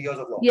out in 3 years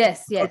of law.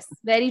 Yes,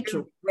 very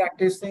true.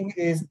 Practicing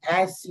is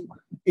as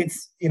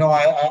it's,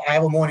 I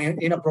have a more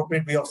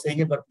inappropriate way of saying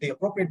it, but the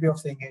appropriate way of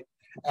saying it,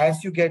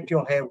 as you get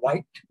your hair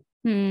white,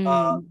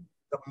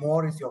 the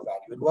more is your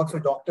value. It works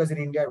with doctors in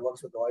India, it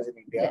works with lawyers in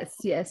India.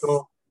 Yes.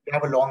 So you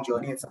have a long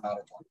journey, it's a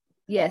marathon.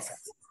 Yes.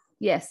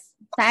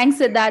 Thanks,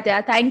 Siddharth.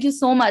 Yeah, thank you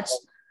so much.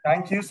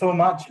 Thank you so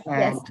much.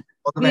 And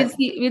we'll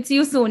see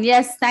you soon.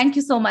 Yes, thank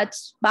you so much.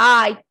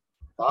 Bye.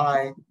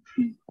 Bye.